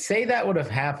so, like, say that would have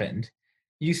happened,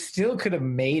 you still could have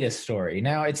made a story.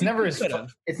 Now it's never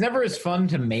as fun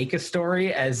to make a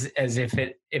story as if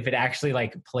it actually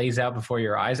like plays out before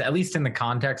your eyes, at least in the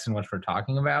context in which we're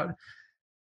talking about.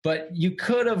 But you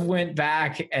could have went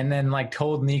back and then like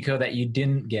told Nico that you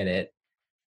didn't get it,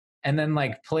 and then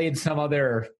like played some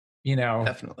other,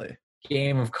 definitely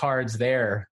game of cards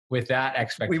there with that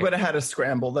expectation. We would have had a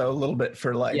scramble though a little bit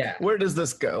for like, where does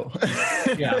this go?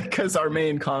 Because our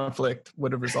main conflict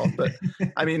would have resolved. But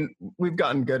I mean, we've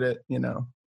gotten good at,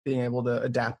 being able to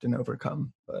adapt and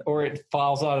overcome. But. Or it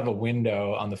falls out of a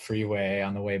window on the freeway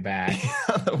on the way back.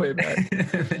 On the way back.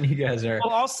 And you guys are.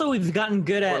 Well, also we've gotten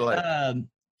good at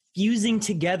fusing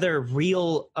together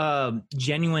real,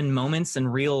 genuine moments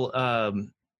and real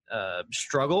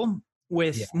struggle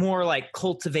with more like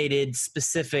cultivated,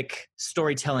 specific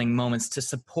storytelling moments to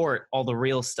support all the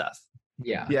real stuff.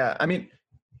 Yeah. Yeah. I mean,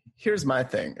 here's my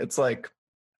thing. It's like,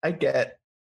 I get,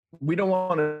 we don't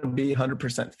want to be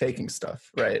 100% faking stuff,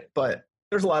 right? But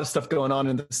there's a lot of stuff going on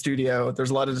in the studio. There's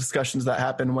a lot of discussions that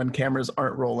happen when cameras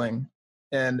aren't rolling.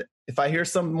 And if I hear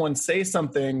someone say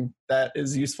something that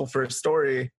is useful for a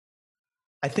story,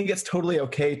 I think it's totally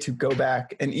okay to go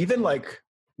back and even like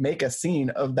make a scene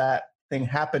of that thing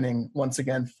happening once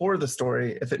again for the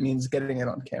story if it means getting it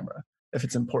on camera, if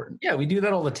it's important. Yeah, we do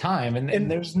that all the time. And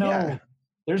there's no...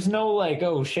 There's no like,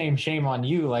 oh, shame on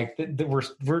you. Like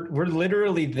we're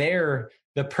literally there.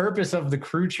 The purpose of the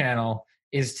Crew channel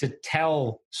is to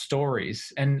tell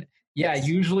stories. And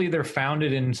usually they're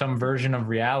founded in some version of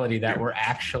reality that we're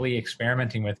actually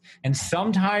experimenting with. And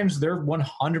sometimes they're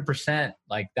 100%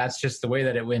 like that's just the way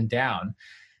that it went down.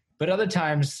 But other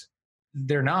times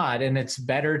they're not. And it's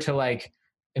better to like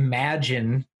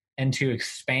imagine and to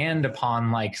expand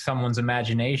upon like someone's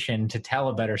imagination to tell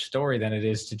a better story than it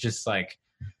is to just like,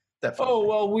 Definitely. oh,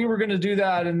 well, we were going to do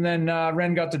that. And then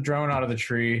Ren got the drone out of the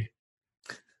tree.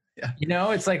 Yeah. You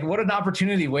know, it's like, what an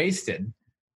opportunity wasted.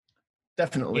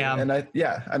 Definitely. Yeah. And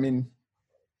I mean,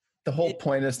 the whole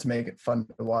point is to make it fun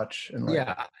to watch and like,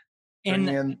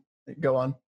 and go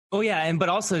on. Oh yeah. But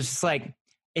also it's just like,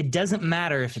 it doesn't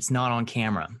matter if it's not on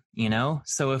camera, you know?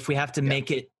 So if we have to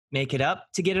make it up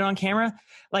to get it on camera,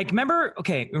 like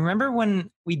remember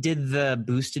when we did the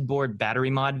boosted board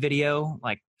battery mod video,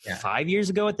 like 5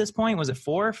 years ago at this point? Was it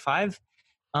 4 or 5?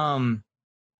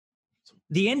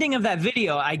 The ending of that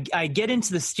video, I get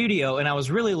into the studio and I was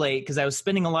really late because I was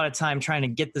spending a lot of time trying to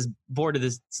get this board to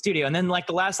the studio. And then like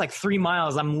the last like 3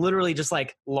 miles, I'm literally just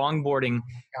like longboarding.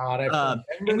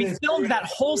 And we filmed that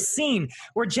whole scene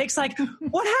where Jake's like,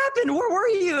 what happened? Where were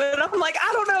you? And I'm like,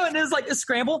 I don't know. And it was like a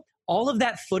scramble. All of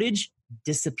that footage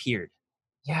disappeared.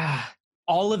 Yeah.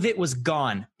 All of it was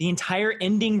gone. The entire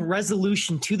ending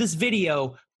resolution to this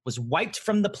video was wiped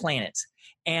from the planet.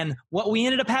 And what we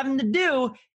ended up having to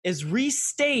do is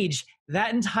restage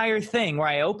that entire thing where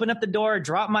I open up the door,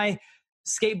 drop my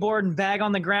skateboard and bag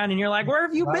on the ground, and you're like, where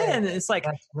have you been? And it's like,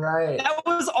 that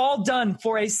was all done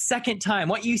for a second time.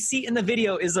 What you see in the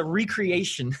video is a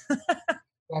recreation.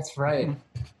 That's right.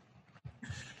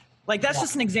 Like, that's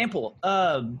just an example.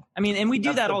 I mean, and we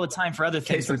do that all the time for other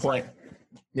things. Case in point.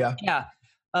 Yeah.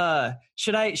 Yeah.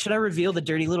 Should I reveal the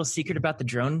dirty little secret about the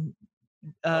drone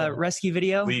rescue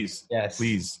video? Please. Yes.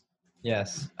 Please.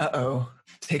 Yes. Uh-oh.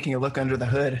 Taking a look under the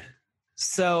hood.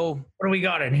 So what do we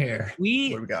got in here? What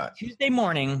do we got? Tuesday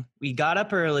morning, we got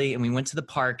up early and we went to the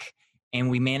park and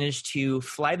we managed to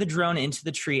fly the drone into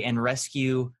the tree and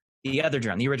rescue the other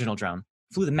drone, the original drone.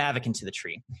 Flew the Mavic into the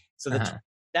tree. So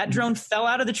that drone fell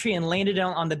out of the tree and landed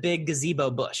on the big gazebo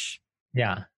bush.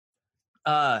 Yeah.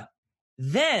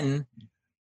 Then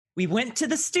we went to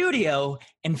the studio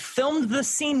and filmed the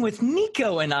scene with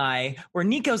Nico and I, where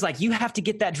Nico's like, you have to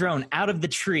get that drone out of the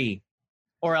tree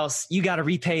or else you got to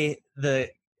repay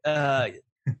the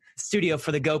studio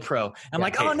for the GoPro. I'm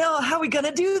like, oh no, how are we going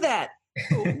to do that?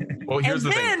 Well, here's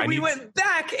the thing. And then we went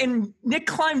back and Nick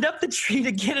climbed up the tree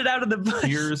to get it out of the bush.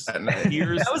 Here's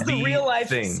that was the real life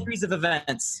thing. series of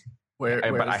events. But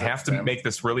I have to make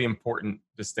this really important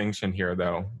distinction here,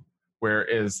 though.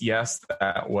 Whereas, yes,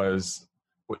 that was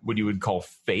what you would call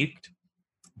faked,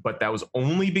 but that was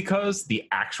only because the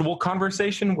actual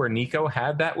conversation where Nico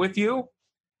had that with you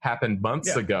happened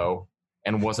months ago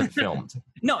and wasn't filmed.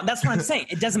 No, that's what I'm saying.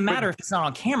 It doesn't matter if it's not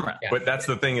on camera. But that's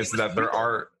the thing is that there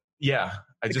are, the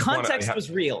context was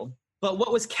real, but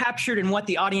what was captured and what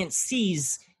the audience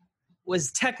sees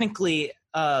was technically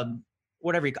a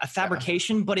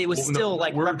fabrication, but it was still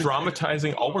like we're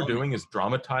dramatizing. All we're doing is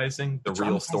dramatizing the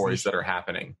real stories that are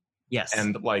happening. Yes.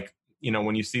 And like,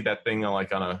 when you see that thing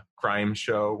like on a crime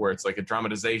show where it's like a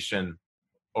dramatization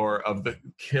or of the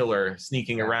killer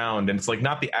sneaking around, and it's like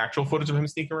not the actual footage of him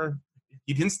sneaking around.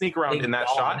 He didn't sneak around in that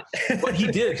shot, but he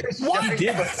did. What? He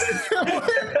did.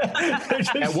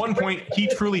 At one point, he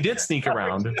truly did sneak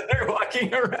around. They're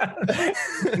walking around.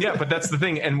 Yeah, but that's the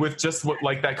thing. And with just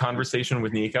like that conversation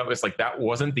with Nico, it's like that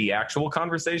wasn't the actual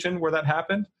conversation where that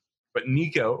happened, but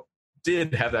Nico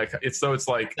did have that. It's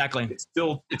like exactly. It's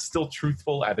still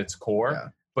truthful at its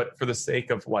core, but for the sake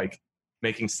of like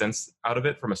making sense out of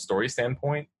it from a story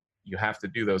standpoint, you have to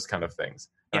do those kind of things.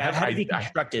 Yeah, it had to be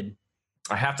constructed.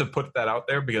 I have to put that out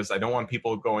there because I don't want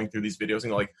people going through these videos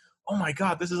and like, oh my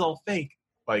God, this is all fake.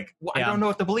 Like, I don't know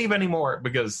what to believe anymore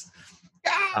because,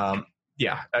 but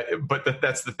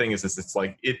that's the thing is it's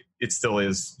like, it still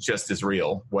is just as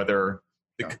real, whether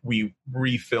we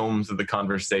refilmed the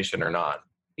conversation or not.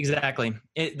 Exactly.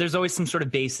 There's always some sort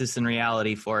of basis in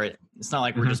reality for it. It's not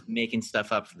like we're just making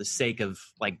stuff up for the sake of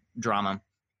like drama.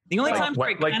 The only time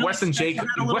Wes and Jake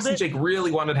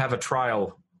really wanted to have a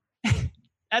trial.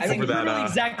 That's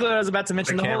exactly what I was about to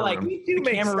mention. The whole like the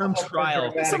camera room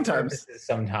trial.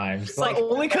 Sometimes, like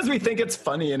only because we think it's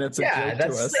funny and it's a joke to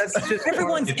us. That's just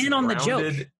everyone's in on the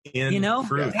joke. You know,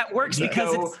 that works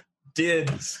because it's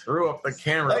did screw up the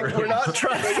camera. Like, we're not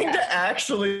trying to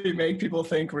actually make people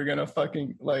think we're gonna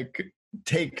fucking like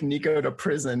take Nico to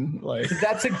prison. Like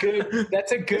that's a good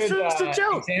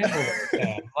example.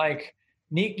 Like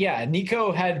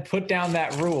Nico had put down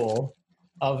that rule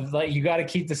of like you got to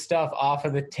keep the stuff off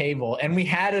of the table, and we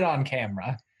had it on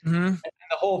camera. And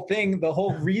the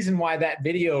whole reason why that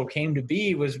video came to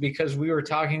be was because we were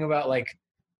talking about like,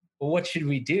 well, what should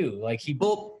we do? Like he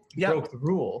broke the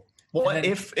rule. What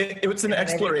if it was an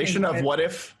exploration of what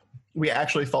if we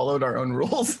actually followed our own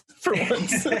rules for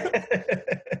once,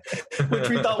 which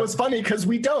we thought was funny because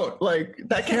we don't. Like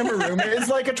that camera room is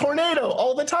like a tornado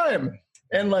all the time,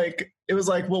 and like it was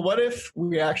like, well, what if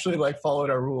we actually like followed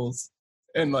our rules?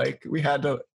 And like we had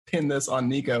to pin this on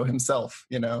Nico himself,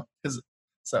 you know,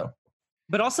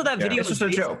 But also that video was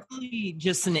basically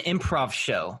just an improv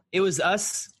show. It was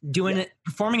us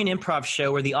performing an improv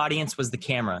show where the audience was the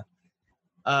camera,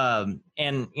 and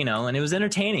you know, and it was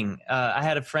entertaining. I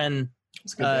had a friend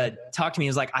talk to me. He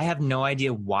was like, "I have no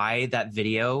idea why that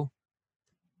video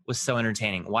was so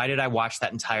entertaining. Why did I watch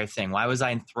that entire thing? Why was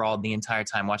I enthralled the entire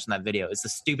time watching that video? It's the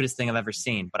stupidest thing I've ever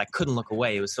seen, but I couldn't look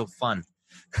away. It was so fun."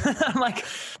 I'm like,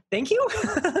 thank you.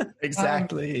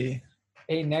 Exactly.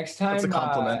 Hey, next time, that's a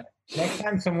compliment. Next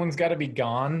time someone's got to be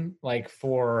gone, like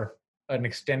for an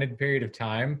extended period of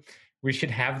time, we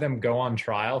should have them go on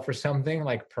trial for something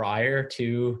like prior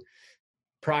to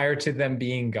them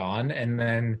being gone, and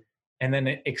then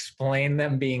explain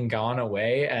them being gone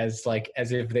away as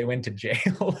if they went to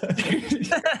jail.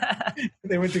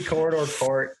 They went to corridor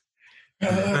court.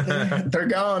 They're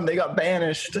gone. They got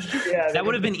banished. Yeah, that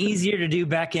would have been easier to do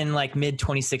back in like mid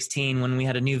 2016 when we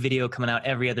had a new video coming out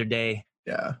every other day.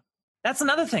 Yeah, that's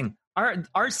another thing.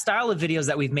 Our style of videos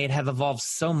that we've made have evolved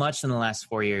so much in the last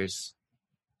 4 years.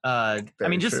 I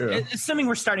mean, just assuming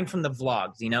we're starting from the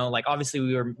vlogs, you know, like obviously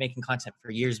we were making content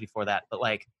for years before that, but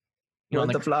like, you know,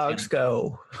 where'd the vlogs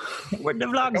go? Where'd the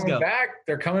vlogs go?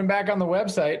 They're coming back on the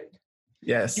website.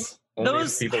 Yes.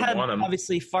 Those had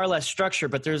obviously far less structure,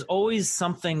 but there's always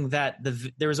something that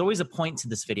there was always a point to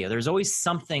this video. There's always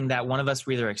something that one of us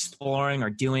were either exploring or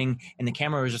doing, and the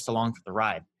camera was just along for the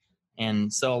ride.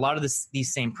 And so a lot of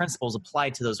these same principles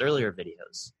apply to those earlier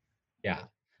videos. Yeah,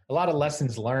 a lot of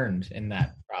lessons learned in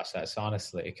that process,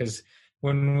 honestly, because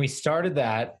when we started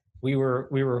that, we were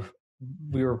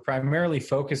primarily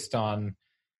focused on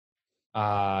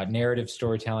narrative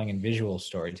storytelling and visual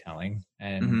storytelling,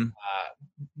 and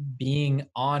being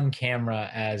on camera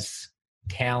as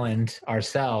talent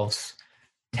ourselves,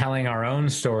 telling our own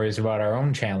stories about our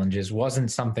own challenges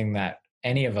wasn't something that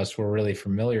any of us were really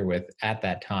familiar with at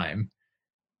that time.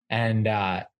 And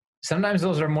sometimes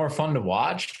those are more fun to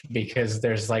watch because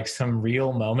there's like some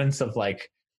real moments of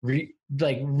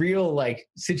real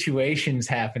situations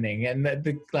happening, and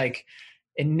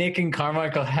and Nick and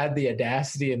Carmichael had the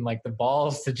audacity and like the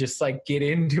balls to just like get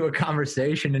into a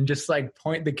conversation and just like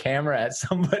point the camera at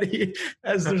somebody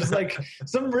as there's like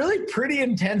some really pretty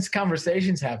intense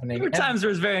conversations happening. There were times where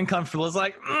it was very uncomfortable. It's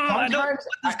like, I don't want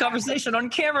this conversation on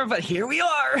camera, but here we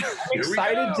are. I'm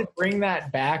excited to bring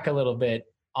that back a little bit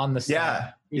on the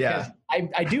side. Yeah.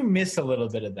 I do miss a little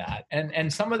bit of that.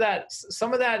 And some of that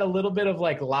a little bit of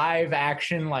like live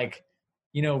action, like,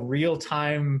 you know, real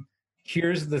time,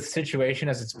 here's the situation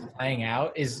as it's playing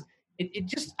out is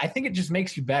I think it just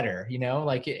makes you better, you know,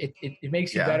 like it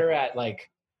makes you better at like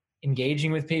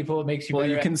engaging with people. It makes you better.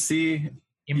 You can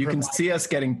see us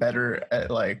getting better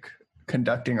at like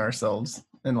conducting ourselves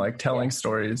and like telling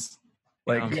stories.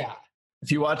 Like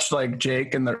if you watch like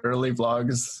Jake in the early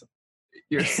vlogs,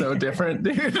 you're so different,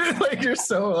 dude. Like you're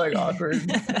so like awkward.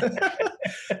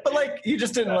 But like you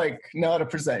just didn't like know how to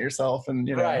present yourself, and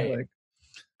you know, like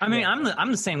I mean,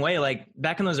 I'm the same way. Like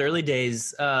back in those early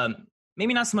days,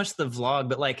 maybe not so much the vlog,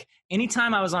 but like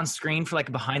anytime I was on screen for like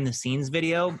a behind the scenes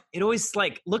video, it always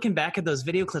like looking back at those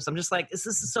video clips, I'm just like, this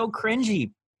is so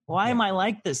cringy. Why am I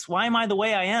like this? Why am I the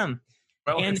way I am?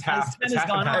 Well, and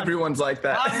everyone's like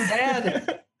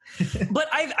that. But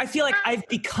I feel like I've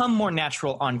become more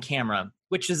natural on camera.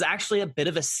 which is actually a bit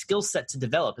of a skill set to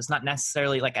develop. It's not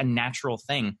necessarily like a natural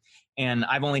thing. And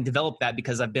I've only developed that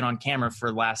because I've been on camera for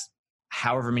the last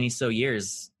however many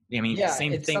years. I mean,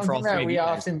 same thing for all three of you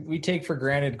guys. We take for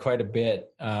granted quite a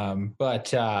bit.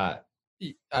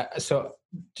 So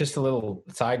just a little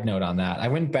side note on that. I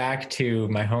went back to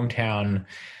my hometown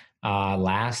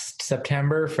last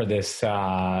September for this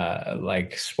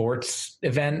like sports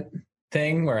event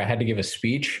thing where I had to give a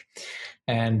speech.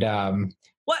 And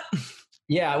what?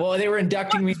 Yeah, well, they were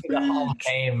inducting me to the Hall of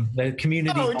Fame, the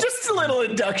community. Oh, just a little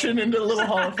induction into the little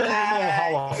Hall of Fame.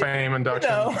 Hall of Fame induction.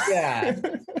 Yeah.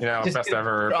 Just best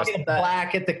ever. Best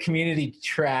plaque at the community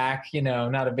track,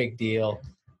 not a big deal.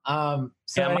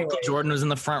 Michael Jordan was in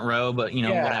the front row, but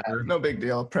whatever. No big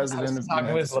deal. President of the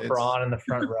United States. LeBron in the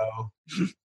front row.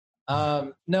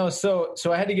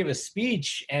 So I had to give a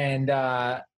speech, and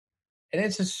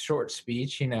it's a short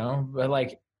speech, but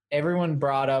like everyone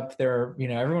brought up their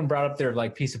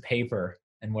like piece of paper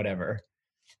and whatever,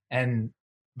 but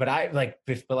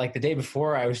the day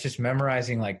before I was just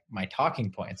memorizing like my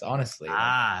talking points, honestly,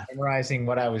 memorizing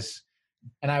what I was.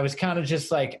 And I was kind of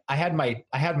just like, I had my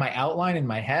outline in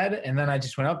my head, and then I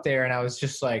just went up there and I was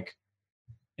just like,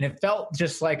 and it felt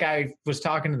just like I was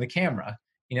talking to the camera,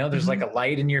 there's like a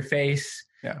light in your face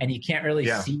and you can't really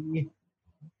see,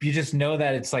 you just know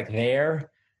that it's like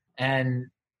there. And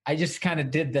I just kind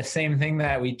of did the same thing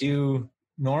that we do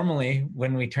normally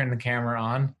when we turn the camera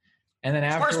on. And then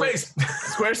afterwards,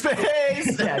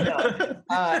 Squarespace.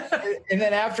 And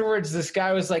then afterwards, this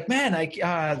guy was like, "Man,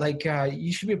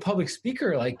 you should be a public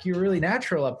speaker. Like, you're really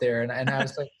natural up there." And I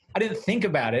was like, I didn't think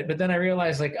about it, but then I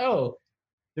realized, like, oh,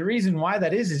 the reason why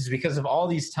that is because of all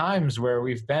these times where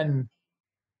we've been,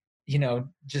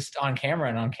 just on camera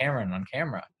and on camera and on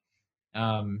camera.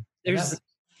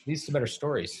 Leads to better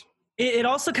stories. It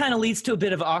also kind of leads to a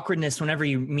bit of awkwardness whenever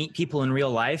you meet people in real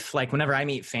life. Like whenever I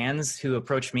meet fans who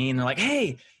approach me and they're like,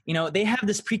 hey, they have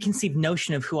this preconceived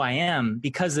notion of who I am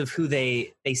because of who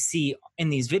they see in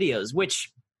these videos,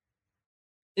 which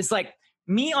is like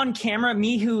me on camera,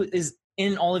 me who is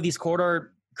in all of these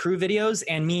Corridor Crew videos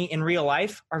and me in real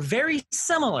life are very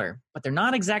similar, but they're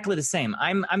not exactly the same.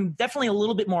 I'm definitely a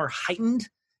little bit more heightened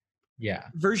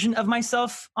version of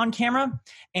myself on camera.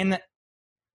 And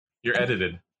you're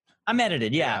edited. I'm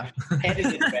edited, yeah.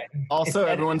 Also,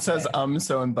 everyone says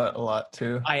so and but a lot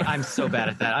too. I'm so bad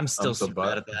at that. I'm still so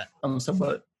bad at that. So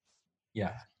but.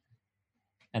 Yeah.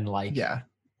 And like. Yeah.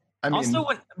 Also,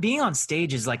 being on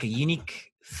stage is like a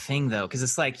unique thing though, because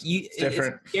it's like it's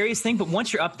different. It's the scariest thing, but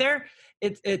once you're up there,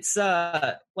 it's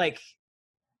like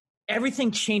everything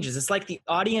changes. It's like the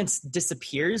audience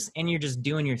disappears and you're just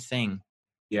doing your thing.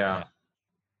 Yeah.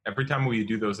 Every time we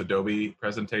do those Adobe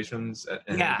presentations at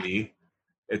NAB,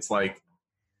 it's like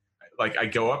I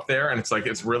go up there and it's like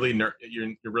it's really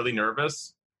you're really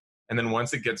nervous, and then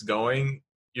once it gets going,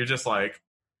 you're just like,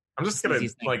 I'm just gonna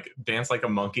like dance like a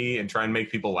monkey and try and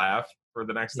make people laugh for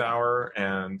the next hour,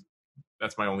 and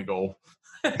that's my only goal.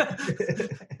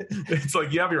 It's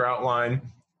like you have your outline,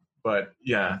 but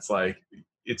it's like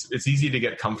it's easy to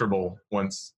get comfortable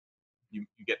once you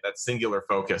get that singular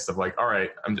focus of like, all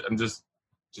right, I'm just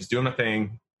doing my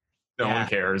thing. No one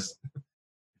cares.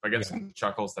 If I get some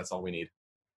chuckles, that's all we need.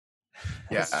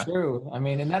 Yeah, that's true. I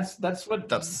mean, and that's those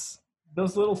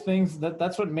little things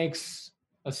that's what makes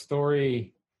a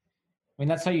story. I mean,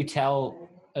 that's how you tell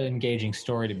an engaging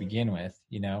story to begin with.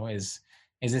 Is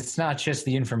it's not just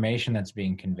the information that's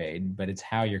being conveyed, but it's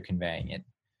how you're conveying it.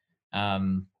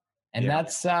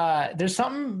 That's there's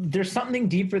something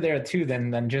deeper there too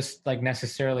than just like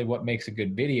necessarily what makes a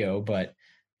good video, but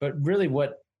really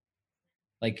what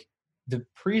like the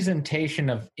presentation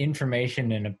of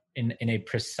information in a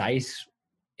precise,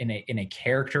 in a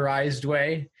characterized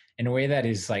way, in a way that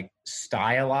is like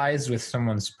stylized with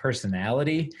someone's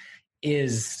personality,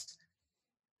 is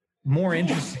more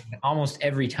interesting almost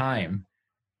every time,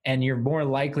 and you're more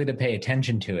likely to pay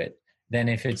attention to it than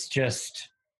if it's just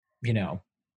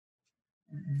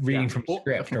reading from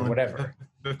script or whatever.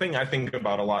 The thing I think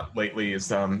about a lot lately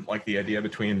is like the idea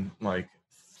between like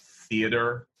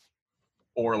theater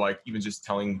or like even just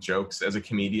telling jokes as a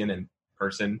comedian in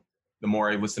person. The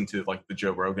more I listen to like the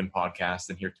Joe Rogan podcast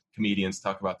and hear comedians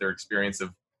talk about their experience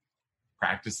of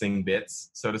practicing bits,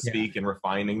 so to speak, and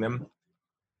refining them,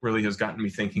 really has gotten me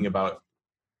thinking about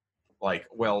like,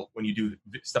 well, when you do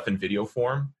stuff in video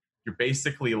form, you're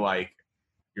basically like,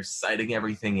 you're sighting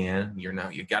everything in,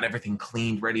 you got everything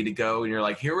cleaned, ready to go. And you're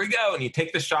like, here we go. And you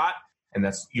take the shot and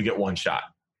you get one shot.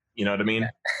 You know what I mean?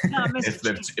 No,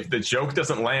 if the joke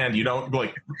doesn't land, you don't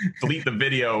like delete the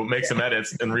video, make some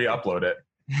edits and re-upload it.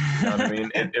 You know what I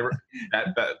mean?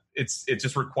 It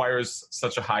just requires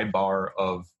such a high bar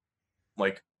of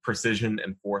like precision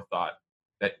and forethought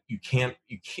that you can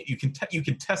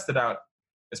test it out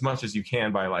as much as you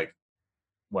can by like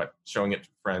showing it to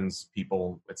friends,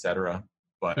 people, etc.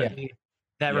 But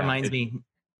that reminds me,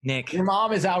 Nick. Your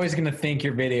mom is always going to think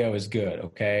your video is good.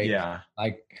 Okay. Yeah.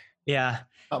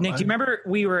 Nick, do you remember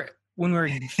when we were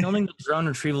filming the drone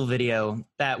retrieval video,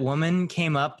 that woman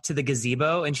came up to the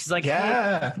gazebo and she's like,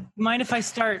 hey, mind if I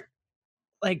start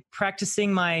like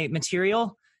practicing my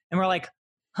material? And we're like,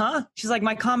 huh? She's like,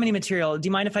 my comedy material. Do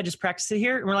you mind if I just practice it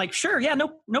here? And we're like, sure. Yeah, no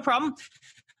problem.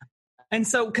 And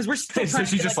so, because we're still so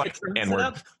she's just like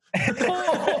N-word. It's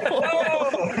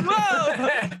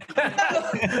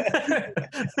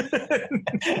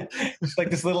like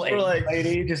this little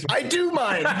lady just I do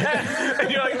mind. And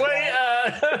you're like, wait,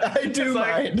 I do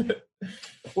mind.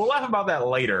 We'll laugh about that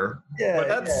later. Yeah,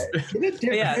 but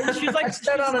that's she's like, I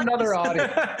said on another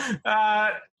audience.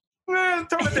 Tone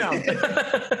it down.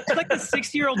 It's like the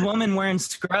 60-year-old woman wearing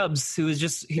scrubs who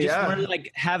just wanted to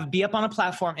like be up on a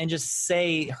platform and just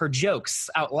say her jokes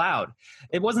out loud.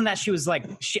 It wasn't that she was like,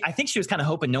 I think she was kind of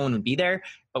hoping no one would be there,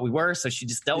 but we were, so she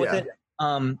just dealt with it.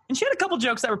 And she had a couple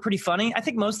jokes that were pretty funny. I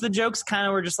think most of the jokes kind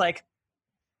of were just like,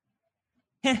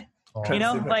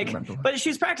 but she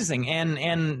was practicing,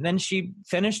 and then she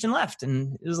finished and left,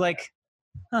 and it was like,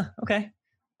 huh, okay.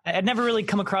 I'd never really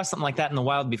come across something like that in the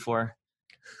wild before.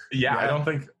 Yeah, I don't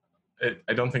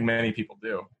think many people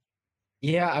do.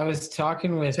 Yeah, I was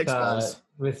talking with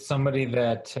somebody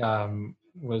that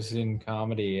was in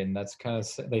comedy, and that's kind of,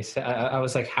 they said, I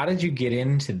was like, how did you get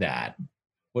into that?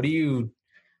 What do you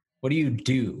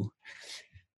do?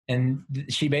 And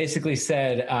she basically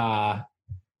said,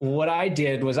 what I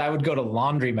did was I would go to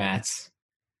laundromats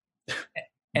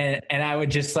and I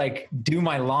would just like do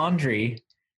my laundry.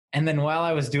 And then while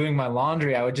I was doing my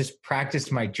laundry, I would just practice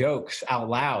my jokes out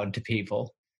loud to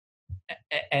people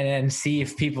and then see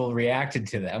if people reacted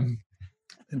to them.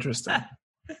 Interesting.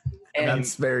 And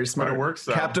that's very smart. It works.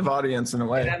 Captive audience in a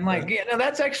way. And I'm like,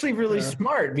 that's actually really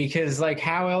smart, because like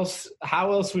how else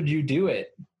would you do it?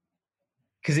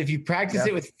 Because if you practice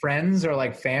it with friends or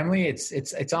like family,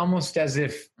 it's almost as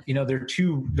if, they're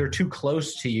too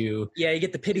close to you. Yeah, you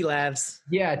get the pity laughs.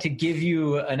 Yeah, to give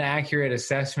you an accurate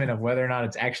assessment of whether or not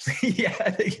it's actually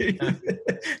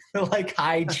like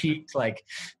high cheeked, like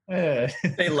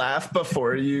they laugh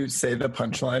before you say the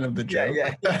punchline of the joke.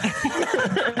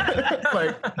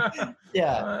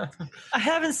 I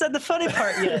haven't said the funny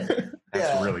part yet.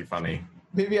 That's really funny.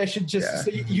 Maybe I should just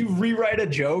say you rewrite a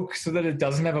joke so that it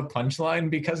doesn't have a punchline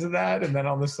because of that, and then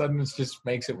all of a sudden it just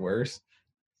makes it worse.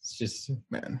 It's just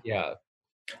yeah.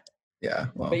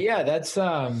 Well. But yeah, that's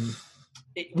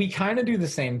we kind of do the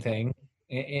same thing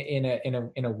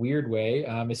in a weird way.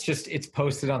 It's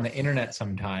posted on the internet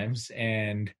sometimes,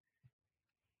 and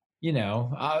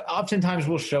oftentimes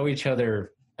we'll show each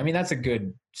other. I mean, that's a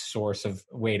good source of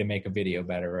way to make a video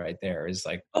better, right there. Is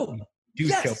like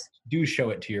show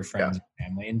it to your friends and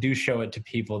family, and do show it to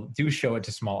people. Do show it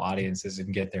to small audiences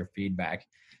and get their feedback.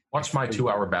 Watch my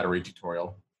 2-hour battery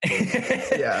tutorial.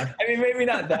 I mean, maybe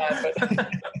not that,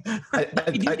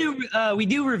 but we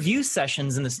do review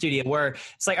sessions in the studio where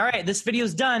it's like, all right, this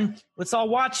video's done. Let's all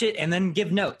watch it and then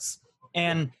give notes.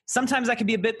 And sometimes that can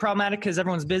be a bit problematic because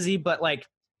everyone's busy, but like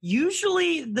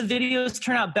usually the videos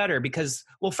turn out better because,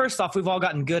 well, first off, we've all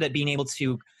gotten good at being able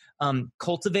to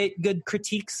cultivate good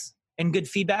critiques and good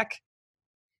feedback.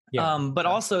 But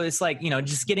also it's like,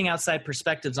 just getting outside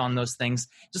perspectives on those things,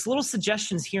 just little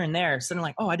suggestions here and there. Suddenly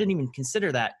like, oh, I didn't even consider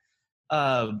that.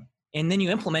 And then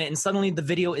you implement it and suddenly the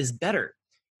video is better.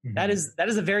 Mm-hmm. That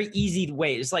is a very easy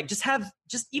way. It's like, just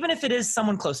even if it is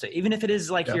someone close to it, even if it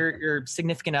is like your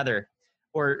significant other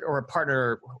or a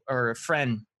partner or a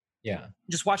friend. Yeah.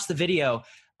 Just watch the video.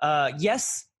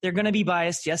 Yes, they're going to be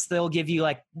biased. Yes, they'll give you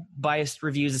like biased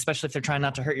reviews, especially if they're trying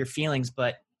not to hurt your feelings.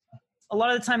 But a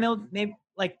lot of the time they'll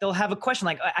have a question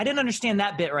like, I didn't understand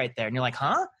that bit right there. And you're like,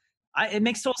 huh? It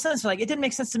makes total sense. Like, it didn't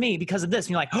make sense to me because of this.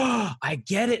 And you're like, oh, I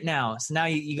get it now. So now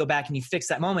you go back and you fix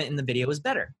that moment and the video is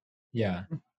better. Yeah.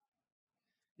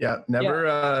 Yeah.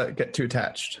 Never get too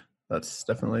attached. That's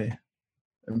definitely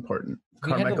important.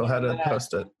 Carmichael had to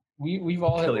post it. We've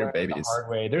all Kill had your babies. the hard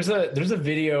way. There's a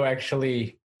video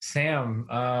actually, Sam,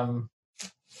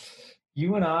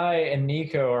 you and I and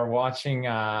Nico are watching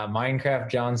Minecraft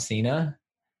John Cena.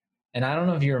 And I don't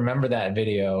know if you remember that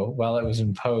video while it was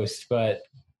in post, but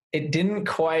it didn't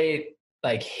quite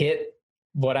like hit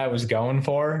what I was going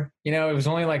for. It was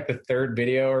only like the third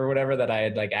video or whatever that I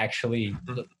had like actually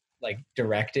like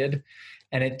directed.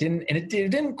 and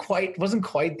it wasn't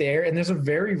quite there. And there's a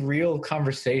very real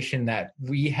conversation that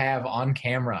we have on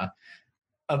camera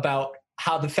about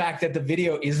how the fact that the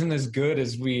video isn't as good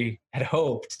as we had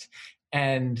hoped,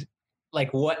 and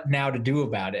like what now to do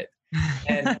about it.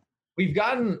 And we've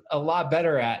gotten a lot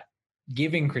better at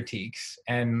giving critiques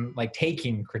and like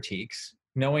taking critiques,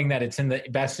 knowing that it's in the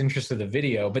best interest of the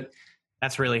video. But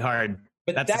that's really hard.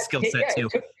 But that's a skill set too.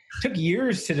 It took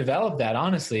years to develop that,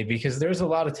 honestly, because there's a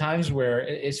lot of times where,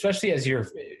 especially as you're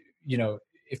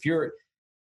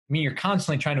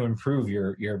constantly trying to improve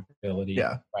your ability,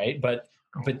 right? But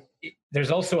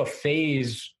there's also a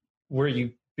phase where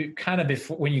you kind of,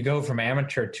 when you go from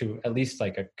amateur to at least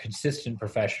like a consistent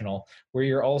professional, where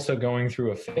you're also going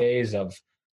through a phase of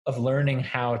learning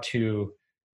how to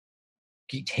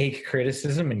take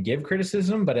criticism and give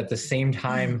criticism, but at the same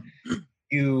time,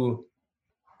 you're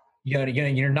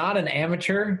not an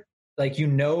amateur. Like, you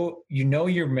know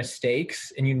your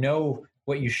mistakes and you know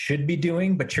what you should be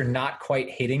doing, but you're not quite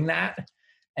hitting that.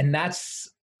 And that's,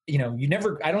 I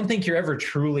don't think you're ever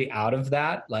truly out of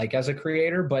that, like as a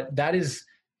creator, but that is,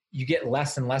 you get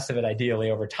less and less of it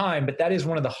ideally over time. But that is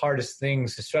one of the hardest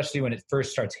things, especially when it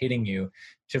first starts hitting you,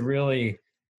 to really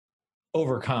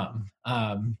overcome.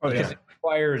 Because it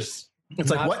requires, it's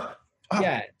like, what? Oh,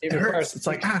 it requires, it's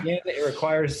like, it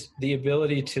requires the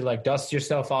ability to like dust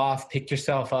yourself off, pick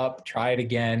yourself up, try it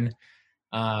again.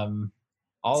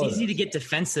 It's easy to get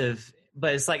defensive,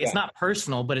 but it's like, it's not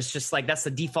personal, but it's just like, that's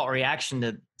the default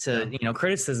reaction to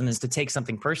criticism, is to take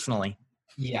something personally.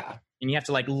 Yeah. And you have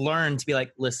to like learn to be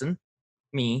like, listen,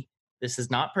 this is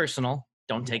not personal.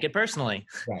 Don't take it personally.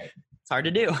 Right. It's hard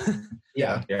to do.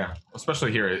 Yeah.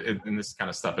 Especially here in this kind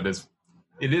of stuff,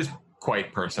 it is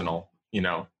quite personal,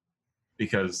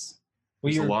 because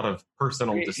there's a lot of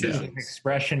personal decisions.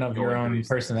 Expression of your own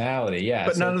personality. Yeah.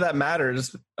 But none of that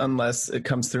matters unless it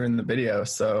comes through in the video.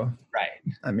 So, right.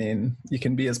 I mean, you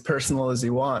can be as personal as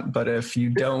you want, but if you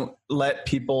don't let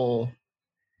people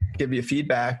give you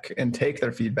feedback and take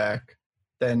their feedback,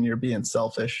 then you're being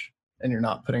selfish and you're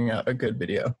not putting out a good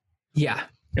video. Yeah.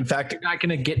 In fact, you're not going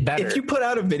to get better. If you put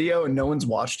out a video and no one's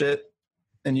watched it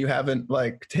and you haven't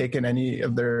like taken any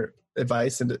of their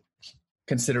advice into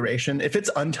consideration, if it's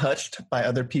untouched by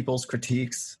other people's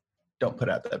critiques, don't put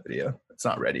out that video. It's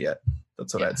not ready yet.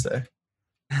 That's what I'd say.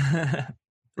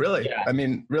 Really? Yeah. I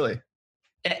mean, really.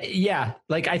 Yeah,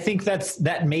 like I think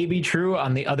that may be true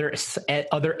on the other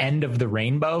end of the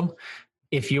rainbow.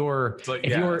 If you've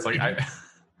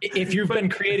been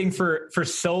creating for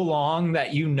so long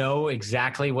that you know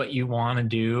exactly what you want to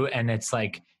do, and it's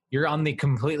like you're on the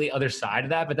completely other side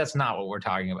of that, but that's not what we're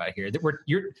talking about here.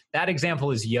 That example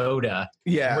is Yoda.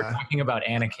 Yeah, we're talking about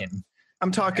Anakin.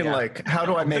 I'm talking like, how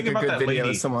do I make a good video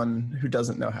with someone who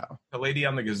doesn't know how? The lady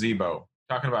on the gazebo,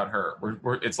 talking about her.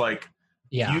 It's like,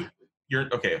 you're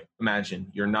okay.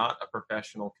 Imagine you're not a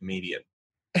professional comedian.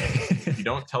 You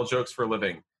don't tell jokes for a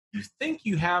living. You think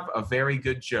you have a very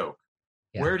good joke.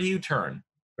 Yeah. Where do you turn?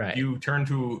 Right. You turn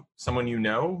to someone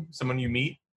someone you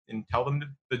meet, and tell them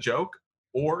the joke,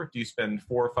 or do you spend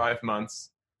 4 or 5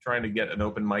 months trying to get an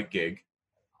open mic gig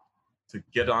to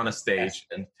get on a stage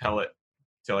and tell it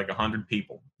to like 100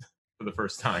 people for the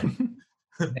first time?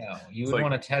 No, you would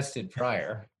want to test it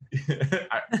prior.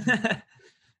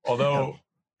 Although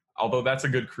that's a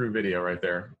good crew video right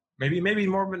there. Maybe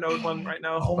more of a note one right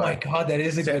now. Oh my God, that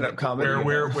is a stand-up comedy.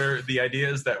 Where the idea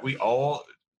is that we all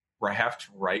have to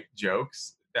write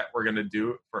jokes that we're going to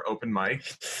do for open mic,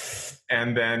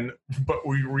 but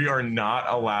we are not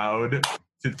allowed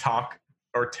to talk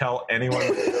or tell anyone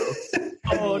the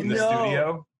jokes in the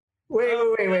studio.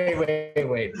 Wait.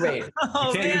 We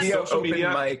can't use social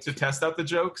media to test out the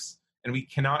jokes. And we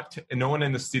cannot, and no one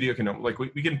in the studio can know. Like we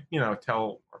can,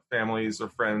 tell our families or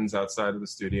friends outside of the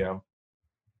studio,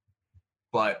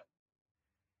 but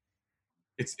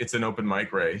it's an open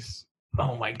mic race.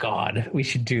 Oh my God, we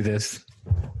should do this.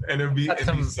 And it'd be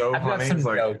so funny.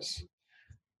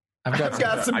 I've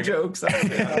got some jokes.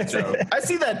 I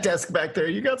see that desk back there.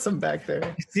 You got some back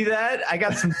there. See that? I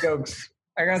got some jokes.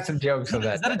 Of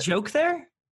that. Is that a joke there?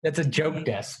 That's a joke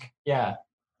desk. Yeah,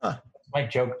 my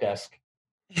joke desk.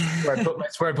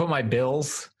 That's where I put my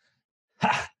bills.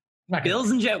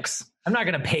 Bills and jokes. I'm not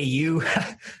going to pay you.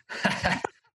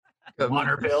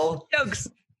 Water bill. Jokes.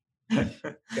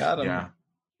 Got him.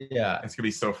 Yeah. It's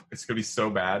gonna be so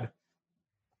bad,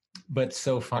 but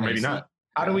so funny. Or maybe not.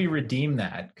 How do we redeem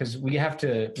that? Because we have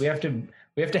to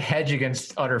hedge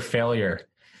against utter failure.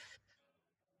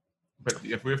 But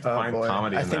if we have to find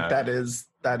comedy, I think that is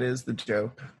the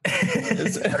joke.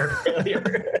 It's utter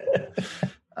failure.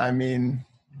 I mean,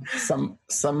 some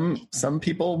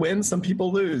people win, some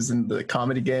people lose in the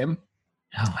comedy game.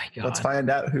 Oh my god! Let's find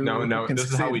out who. No. Can This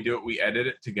succeed. is how we do it. We edit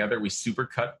it together. We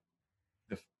supercut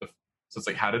the so it's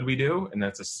like, how did we do? And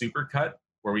that's a supercut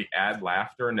where we add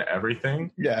laughter into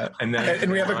everything. Yeah, and then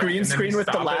and we have a green screen with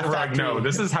the laugh. Like, no,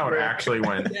 this is how it actually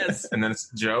went. Yes. And then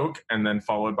it's joke, and then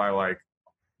followed by like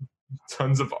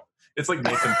tons of. It's like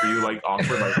Nathan for you, like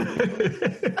awkward.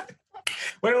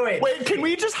 Like, wait. Can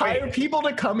we just hire people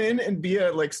to come in and be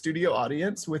a like studio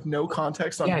audience with no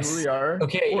context on who we are?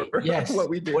 Okay. Or yes. What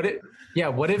we do. What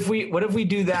if we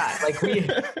do that? Like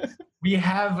we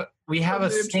have a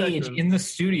stage in the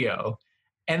studio,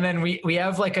 and then we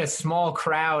have like a small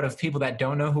crowd of people that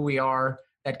don't know who we are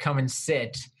that come and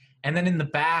sit, and then in the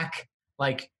back,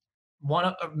 like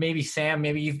maybe Sam,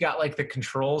 maybe you've got like the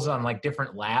controls on like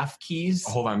different laugh keys.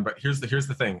 Hold on, but here's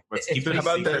the thing. Let's keep it. How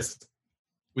about this?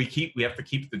 We have to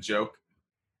keep the joke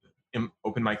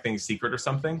open mic thing secret or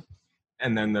something,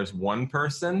 and then there's one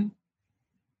person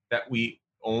that we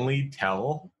only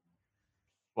tell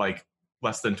like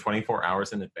less than 24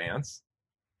 hours in advance.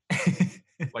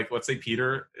 Like, let's say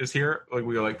Peter is here. Like,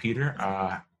 we go like, Peter,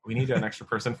 we need an extra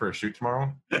person for a shoot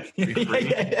tomorrow. And then he's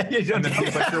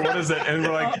like, sure, what is it? And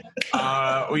we're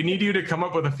like, we need you to come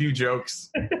up with a few jokes.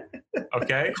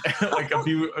 Okay? Like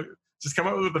just come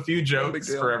up with a few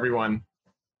jokes for everyone.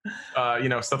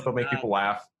 Stuff that'll make people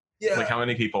laugh. Yeah. Like, how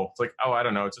many people? It's like, oh, I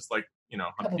don't know. It's just like,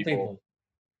 100 people.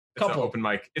 It's an open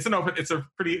mic. It's a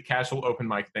pretty casual open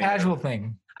mic thing. Casual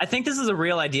thing. I think this is a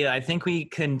real idea. I think we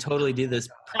can totally do this.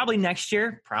 Probably next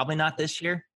year. Probably not this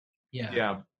year. Yeah.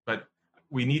 Yeah, but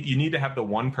you need to have the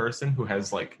one person who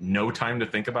has like no time to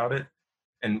think about it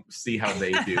and see how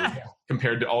they do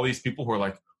compared to all these people who are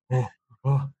like,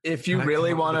 if you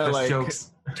really want to like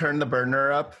turn the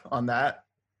burner up on that,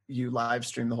 you live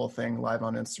stream the whole thing live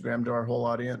on Instagram to our whole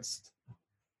audience.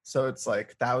 So it's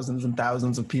like thousands and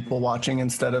thousands of people watching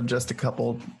instead of just a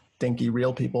couple dinky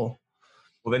real people.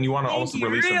 Well, then you want to also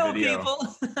release a video.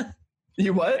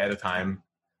 You what? At a time.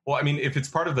 Well, I mean, if it's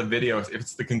part of the video, if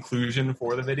it's the conclusion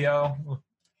for the video,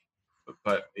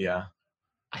 but yeah.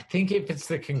 I think if it's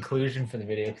the conclusion for the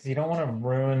video, because you don't want to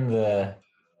ruin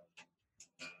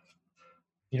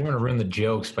the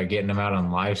jokes by getting them out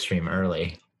on live stream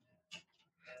early.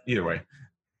 Either way,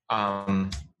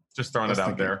 just throwing it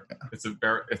out there. Yeah.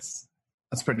 That's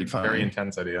pretty fun. Very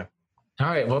intense idea. All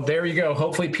right. Well, there you go.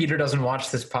 Hopefully Peter doesn't watch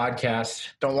this podcast.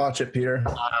 Don't watch it, Peter.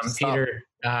 Peter,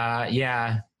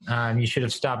 you should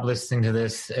have stopped listening to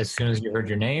this as soon as you heard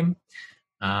your name.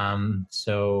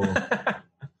 So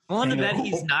well, into that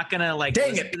he's not gonna like.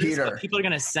 Dang it, Peter! People are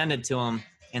gonna send it to him,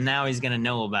 and now he's gonna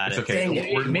know about it. Okay.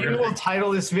 Maybe we'll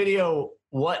title this video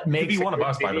 "What Makes It one of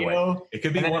us." By the way, it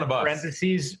could be one of us.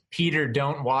 Parentheses. Peter,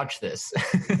 don't watch this.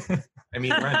 I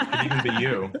mean, Ren, it could even be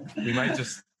you. We might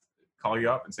just call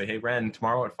you up and say, "Hey, Ren,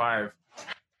 tomorrow at 5.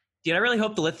 Dude, I really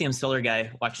hope the lithium solar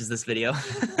guy watches this video.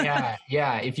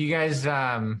 yeah. If you guys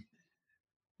want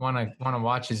to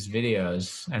watch his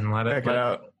videos and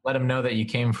let him know that you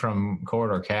came from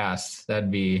Corridor Cast,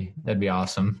 that'd be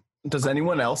awesome. Does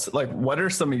anyone else what are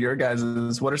some of your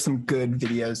guys's? What are some good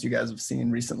videos you guys have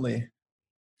seen recently?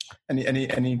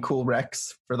 Any cool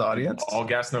recs for the audience? All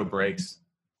Gas No Brakes.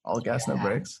 All Gas No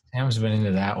Brakes. Sam's been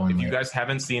into that one. If you guys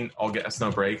haven't seen All Gas No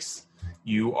Brakes,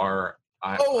 you are.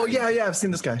 I've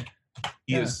seen this guy.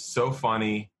 He is so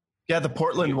funny. Yeah, the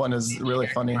Portland one is really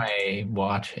funny. My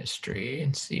watch history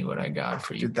and see what I got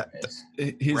for you.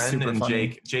 Dude, he's Ren super and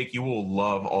funny. Jake, you will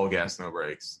love All Gas No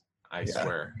Brakes. I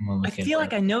swear. I feel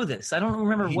like I know this. I don't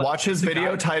remember what. Watch his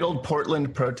video titled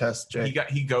Portland Protest, Jake.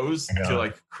 He goes to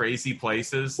like crazy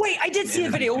places. Wait, I did see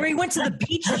a video where he went to the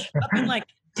beach up in like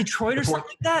Detroit or something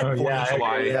like that. 4th of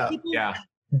July. Yeah.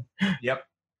 Yep.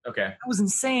 Okay. That was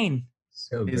insane.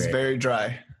 So he's very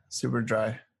dry. Super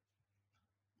dry.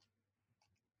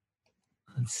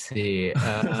 Let's see.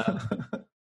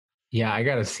 Yeah, I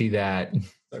got to see that.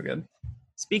 So good.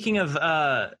 Speaking of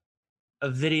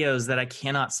videos that I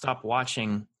cannot stop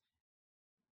watching,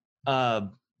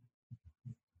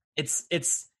 it's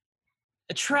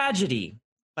a tragedy,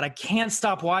 but I can't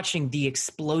stop watching the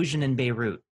explosion in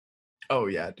Beirut. Oh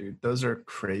yeah, dude, those are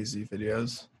crazy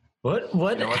videos. What? You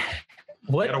know what?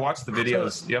 You gotta watch the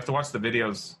videos. You have to watch the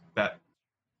videos that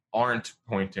aren't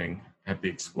pointing at the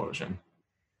explosion.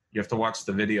 You have to watch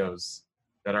the videos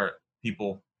that are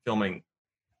people filming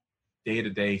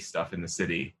day-to-day stuff in the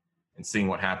city and seeing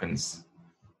what happens.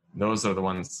 Those are the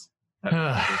ones that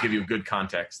will give you good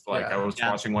context. Like I was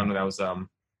watching one that was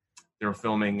they were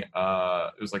filming it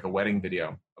was like a wedding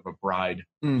video of a bride.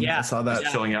 I saw that.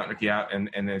 Chilling out,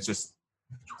 and it's just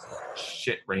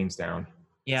shit rains down.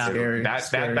 Yeah. So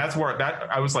that's where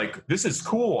I was like, this is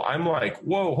cool. I'm like,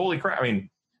 whoa, holy crap. I mean,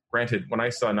 Granted, when I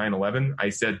saw 9/11, I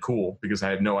said cool because I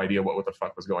had no idea what the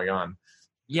fuck was going on.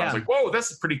 Yeah. I was like, whoa,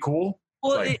 that's pretty cool.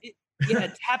 Well, like,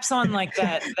 it taps on like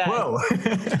that. Whoa.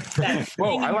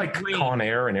 Whoa, I like Con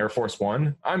Air and Air Force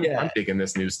One. I'm digging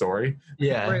this news story.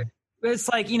 Yeah. It's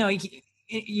like,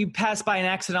 you pass by an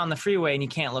accident on the freeway and you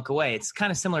can't look away. It's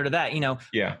kind of similar to that,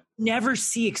 Yeah. Never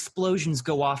see explosions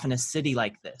go off in a city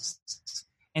like this.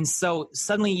 And so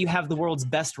suddenly you have the world's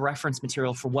best reference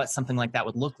material for what something like that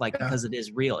would look like because it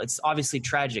is real. It's obviously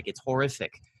tragic. It's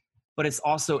horrific, but it's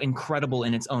also incredible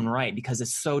in its own right because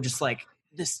it's so just like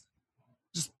this,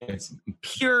 it's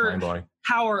pure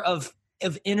power of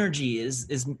energy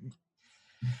is.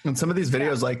 And some of these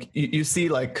videos, like you see,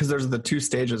 like, cause there's the 2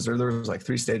 stages or there's like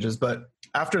 3 stages, but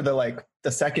after the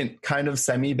second kind of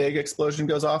semi-big explosion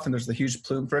goes off and there's the huge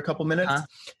plume for a couple minutes,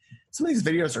 some of these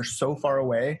videos are so far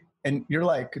away and you're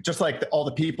like, just like all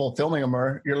the people filming them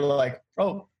you're like,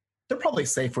 oh, they're probably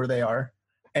safe where they are.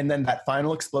 And then that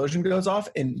final explosion goes off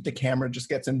and the camera just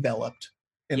gets enveloped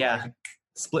in like a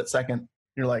split second.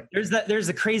 You're like, there's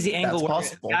a crazy angle where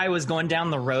the guy was going down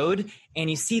the road and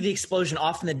you see the explosion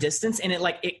off in the distance and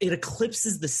it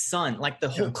eclipses the sun, like the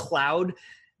whole cloud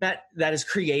that is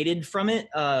created from it,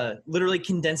 literally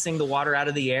condensing the water out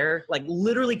of the air, like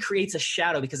literally creates a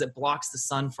shadow because it blocks the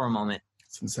sun for a moment.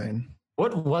 It's insane.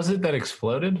 What was it that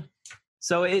exploded?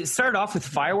 So it started off with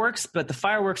fireworks, but the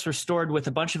fireworks were stored with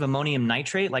a bunch of ammonium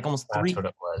nitrate, like almost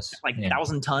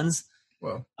 1,000 tons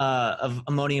of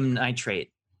ammonium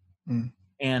nitrate. Mm.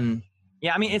 And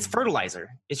I mean, it's fertilizer.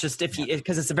 It's just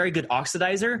because it's a very good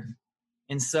oxidizer.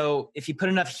 And so if you put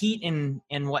enough heat and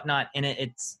whatnot in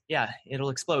it, it'll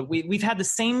explode. We've had the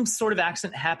same sort of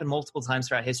accident happen multiple times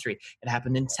throughout history. It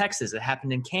happened in Texas. It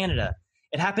happened in Canada.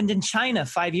 It happened in China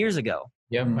 5 years ago.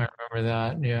 Yep, I remember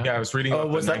that. Yeah, I was reading. Oh,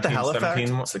 was that the Halifax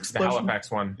explosion? The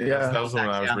Halifax one. Yeah, that was the one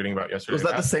I was reading about yesterday. Was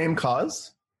that the same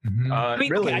cause? Mm-hmm. I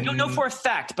mean, really? Okay, I don't know for a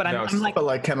fact, but I'm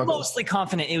like chemicals. mostly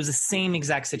confident it was the same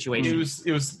exact situation.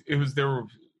 It was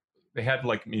they had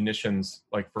like munitions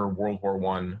like for World War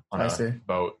One on a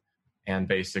boat, and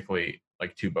basically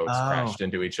like 2 boats crashed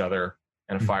into each other,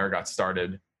 and a fire got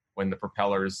started when the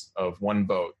propellers of one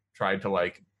boat tried to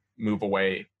like move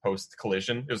away post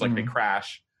collision. It was like they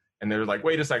crash. And they're like,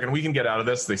 wait a second, we can get out of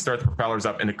this. They start the propellers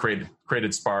up and it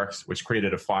created sparks, which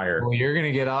created a fire. Well, you're going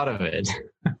to get out of it.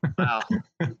 Wow.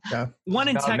 Yeah. One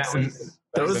in Texas.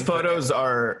 Those photos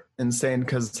are insane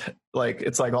because like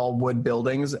it's like all wood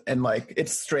buildings and like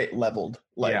it's straight leveled.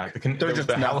 Like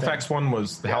the Halifax one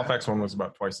was Halifax one was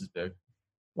about twice as big.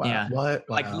 Wow. Yeah. What?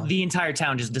 Wow. Like the entire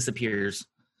town just disappears.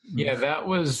 Yeah, that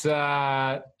was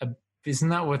isn't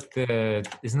that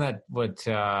what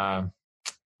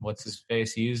what's his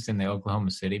face used in the Oklahoma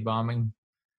City bombing?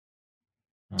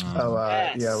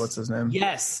 Yeah, what's his name?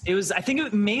 Yes, it was. I think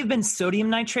it may have been sodium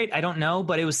nitrate. I don't know,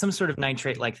 but it was some sort of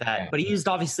nitrate like that. Yeah. But he used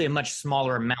obviously a much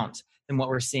smaller amount than what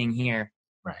we're seeing here.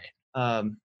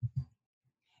 Right.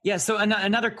 Yeah. So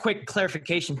another quick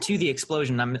clarification to the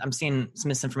explosion. I'm seeing some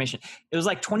misinformation. It was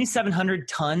like 2,700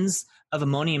 tons of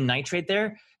ammonium nitrate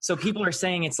there. So people are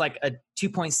saying it's like a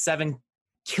 2.7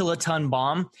 kiloton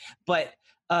bomb, but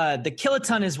the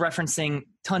kiloton is referencing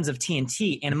tons of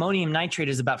TNT, and ammonium nitrate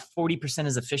is about 40%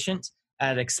 as efficient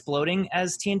at exploding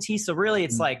as TNT. So really,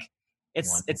 it's like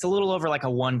it's a little over like a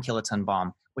 1 kiloton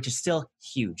bomb, which is still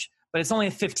huge, but it's only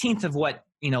a 15th of what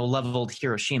leveled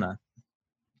Hiroshima.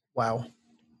 Wow.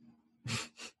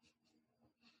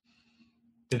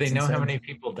 Do they know how many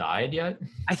people died yet?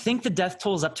 I think the death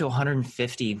toll is up to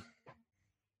 150.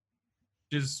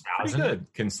 Which is pretty good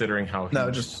considering how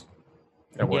huge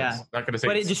it was. Yeah. Not gonna say,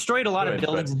 but it destroyed a lot of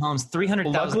buildings and homes.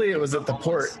 300,000. Luckily, it was at the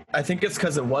port. I think it's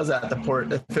because it was at the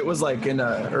port. If it was like in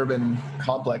a urban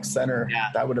complex center,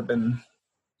 that would have been.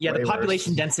 Yeah, the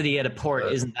population density at a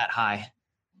port isn't that high.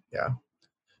 Yeah,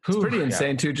 it's pretty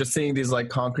insane too. Just seeing these like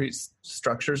concrete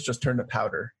structures just turn to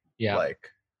powder. Yeah,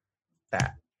 like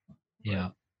that. Yeah.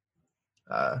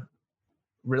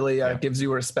 Really gives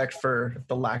you respect for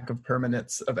the lack of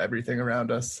permanence of everything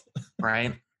around us.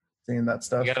 Right. Seeing that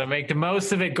stuff. You got to make the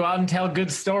most of it. Go out and tell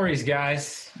good stories,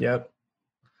 guys. Yep.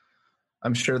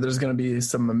 I'm sure there's going to be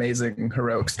some amazing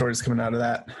heroic stories coming out of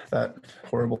that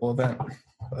horrible event.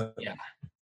 But yeah.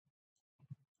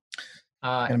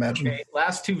 I can imagine. Okay,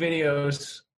 last 2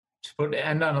 videos to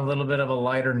end on a little bit of a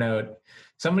lighter note.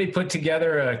 Somebody put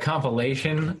together a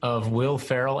compilation of Will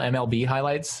Ferrell MLB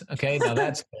highlights. Okay, now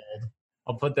that's cool.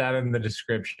 I'll put that in the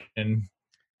description. And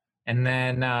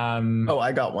then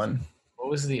I got one.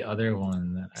 What was the other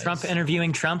one? Trump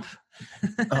interviewing Trump.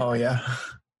 Oh yeah.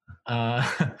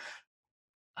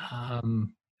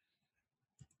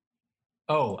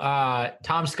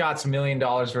 Tom Scott's $1 million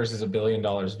versus $1 billion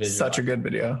video. Such a good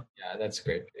video. Yeah, that's a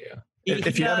great video.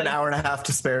 If you have an hour and a half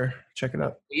to spare, check it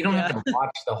out. You don't have to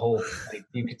watch the whole. Like,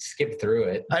 you could skip through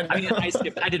it. I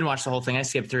didn't watch the whole thing. I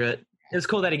skipped through it. It was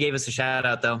cool that he gave us a shout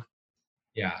out, though.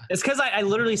 Yeah, it's because I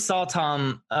literally saw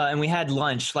Tom and we had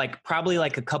lunch probably a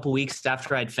couple weeks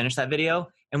after I'd finished that video,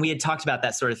 and we had talked about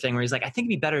that sort of thing where he's like, I think it'd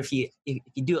be better if you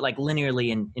do it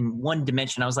linearly in one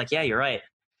dimension. I was like, yeah, you're right.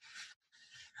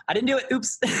 I didn't do it.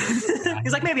 Oops.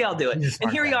 He's like, maybe I'll do it.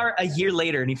 And here we are a year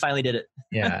later, and he finally did it.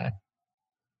 Yeah.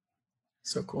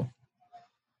 So cool.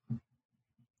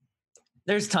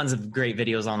 There's tons of great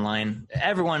videos online.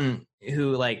 Everyone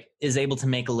who is able to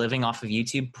make a living off of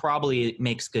YouTube probably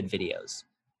makes good videos.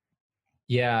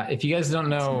 Yeah, if you guys don't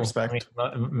know, respect.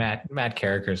 Matt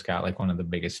Carricker's got one of the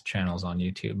biggest channels on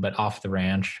YouTube, but Off the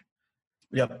Ranch,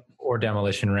 yep, or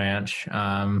Demolition Ranch.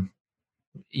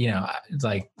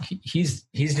 It's he's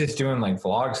just doing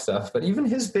vlog stuff, but even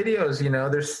his videos,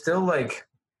 there's still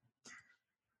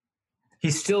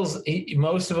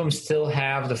most of them still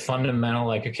have the fundamental,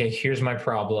 okay, here's my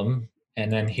problem, and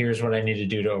then here's what I need to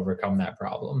do to overcome that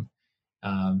problem.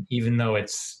 Even though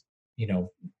it's,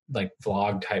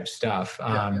 vlog type stuff.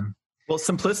 Well,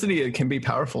 simplicity, it can be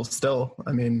powerful still.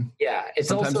 I mean, yeah, it's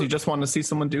sometimes also, you just want to see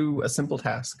someone do a simple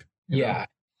task. Yeah.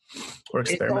 Or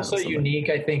experiment. It's also unique,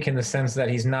 I think, in the sense that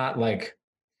he's not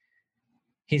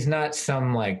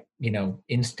some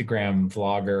Instagram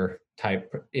vlogger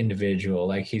type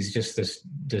individual. He's just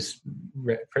this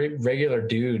regular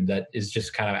dude that is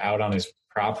just kind of out on his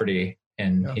property,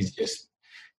 and he's just,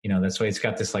 that's why he's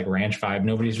got this ranch vibe.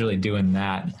 Nobody's really doing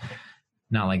that.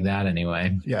 Not like that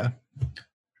anyway. Yeah.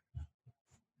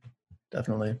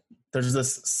 Definitely. There's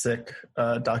this sick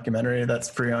documentary that's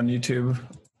free on YouTube.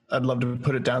 I'd love to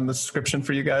put it down in the description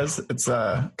for you guys. It's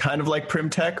kind of like Prim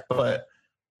Tech, but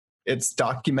it's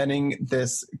documenting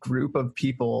this group of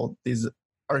people, these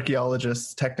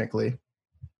archaeologists technically,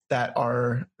 that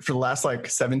are, for the last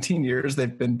 17 years,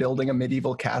 they've been building a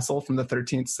medieval castle from the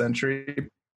 13th century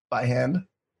by hand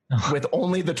with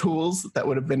only the tools that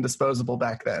would have been disposable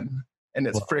back then. And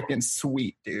it's freaking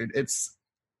sweet, dude. It's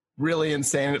really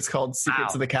insane. It's called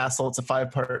Secrets of the Castle. It's a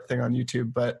 5-part thing on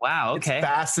YouTube, but wow, okay, it's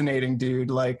fascinating, dude.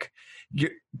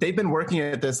 They've been working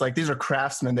at this. These are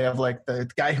craftsmen. They have the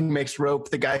guy who makes rope,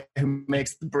 the guy who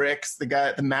makes the bricks,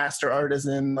 the master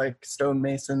artisan,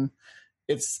 stonemason.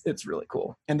 It's really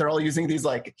cool. And they're all using these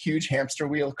huge hamster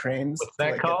wheel cranes to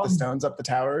get the stones up the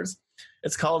towers.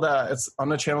 It's called it's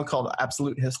on a channel called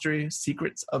Absolute History,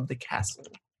 Secrets of the Castle.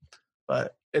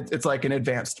 But it's an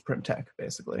advanced Prim Tech,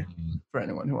 basically, for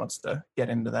anyone who wants to get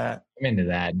into that. I'm into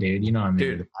that, dude. I'm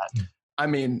into that. I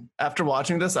mean, after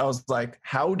watching this, I was like,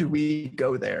 how do we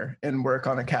go there and work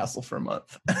on a castle for a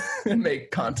month and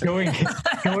make content?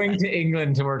 Going to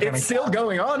England to work on a castle. It's still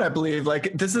going on, I believe.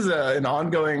 This is an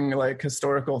ongoing,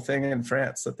 historical thing in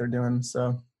France that they're doing.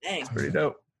 So it's pretty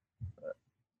dope.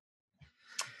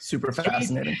 Super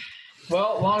fascinating.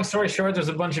 Well, long story short, there's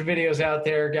a bunch of videos out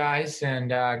there, guys, and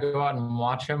go out and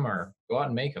watch them or go out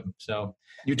and make them. So,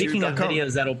 speaking of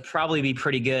videos, that'll probably be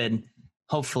pretty good.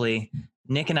 Hopefully,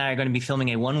 Nick and I are going to be filming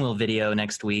a one-wheel video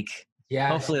next week. Yeah.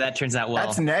 Hopefully that turns out well.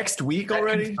 That's next week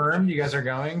already? Confirmed? You guys are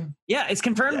going? Yeah, it's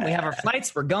confirmed. Yeah. We have our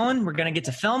flights. We're going. We're going to get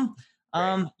to film.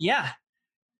 Yeah.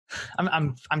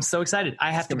 I'm so excited.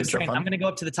 I have to go train. I'm going to go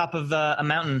up to the top of a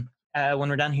mountain when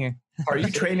we're done here. Are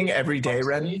you training every day,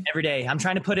 Ren? Every day. I'm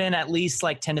trying to put in at least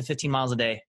 10 to 15 miles a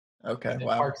day. Okay.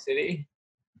 Wow. Park City?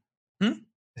 Is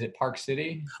it Park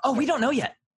City? Oh, we don't know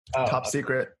yet. Top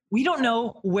secret. We don't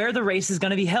know where the race is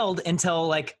going to be held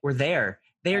until we're there.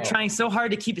 They are trying so hard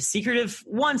to keep it secretive.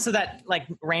 One, so that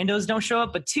randos don't show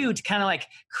up, but two, to kind of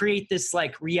create this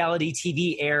reality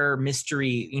TV air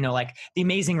mystery, The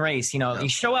Amazing Race. You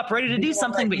show up ready to do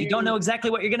something, but you don't know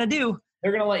exactly what you're going to do.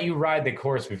 They're going to let you ride the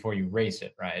course before you race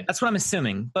it, right? That's what I'm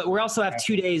assuming. But we also have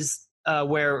 2 days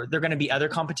where there are going to be other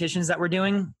competitions that we're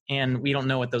doing, and we don't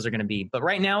know what those are going to be. But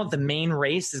right now, the main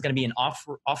race is going to be an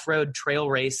off-road trail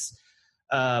race,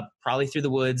 probably through the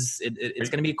woods.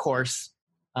 It's going to be a course.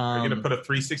 Are you going to put a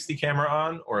 360 camera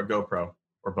on or a GoPro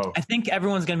or both? I think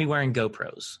everyone's going to be wearing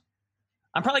GoPros.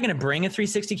 I'm probably going to bring a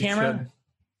 360 camera.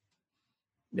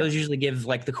 Those usually give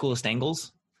the coolest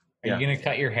angles. Are you going to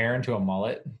cut your hair into a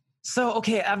mullet? So,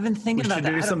 okay, I've been thinking about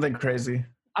that. Do something crazy.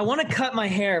 I want to cut my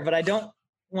hair, but I don't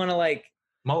want to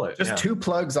mullet. Just 2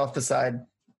 plugs off the side,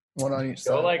 one on each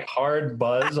side. Go hard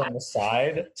buzz on the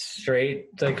side, straight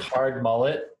hard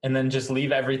mullet, and then just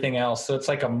leave everything else. So it's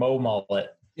a mo mullet.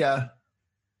 Yeah.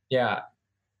 Yeah.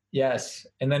 Yes.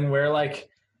 And then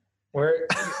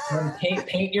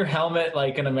paint your helmet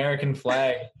like an American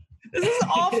flag. This is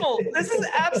awful. This is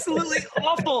absolutely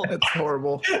awful. It's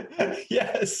horrible.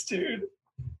 Yes, dude.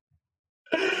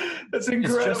 That's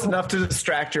incredible. It's just enough to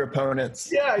distract your opponents.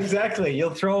 Yeah, exactly. You'll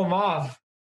throw them off.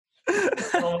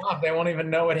 They won't even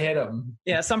know it hit them.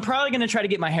 Yeah, so I'm probably going to try to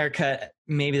get my hair cut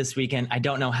maybe this weekend. I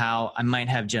don't know how. I might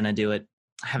have Jenna do it.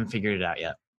 I haven't figured it out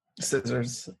yet.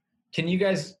 Scissors. Can you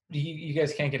guys? You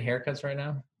guys can't get haircuts right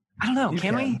now? I don't know. You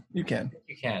Can we? You can.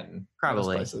 You can.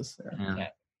 Probably. Places, yeah. Yeah.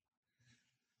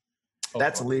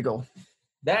 That's illegal.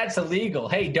 That's illegal.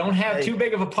 Hey, don't have too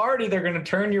big of a party. They're going to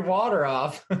turn your water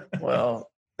off. Well,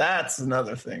 that's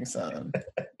another thing, son.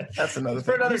 That's another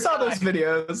thing. You saw those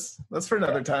videos. That's for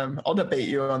another time. I'll debate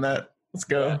you on that. Let's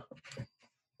go. Yeah.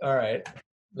 All right.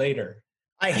 Later.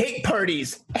 I hate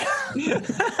parties. All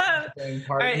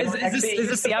right. Is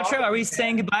this the outro? Are we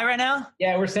saying goodbye right now?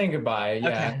 Yeah, we're saying goodbye. Yeah.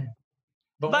 Okay.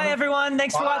 Bye, everyone.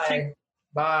 Thanks for watching.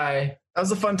 Bye. That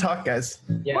was a fun talk, guys.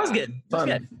 Yeah. It was good.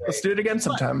 Fun. Let's do it again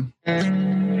sometime. Make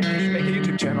a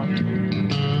YouTube channel.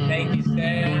 Thank you,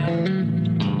 Sam.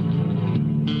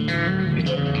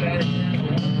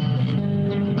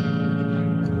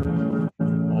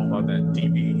 All about that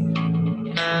TV.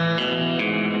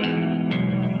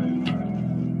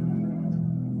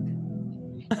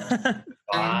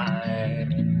 Bye.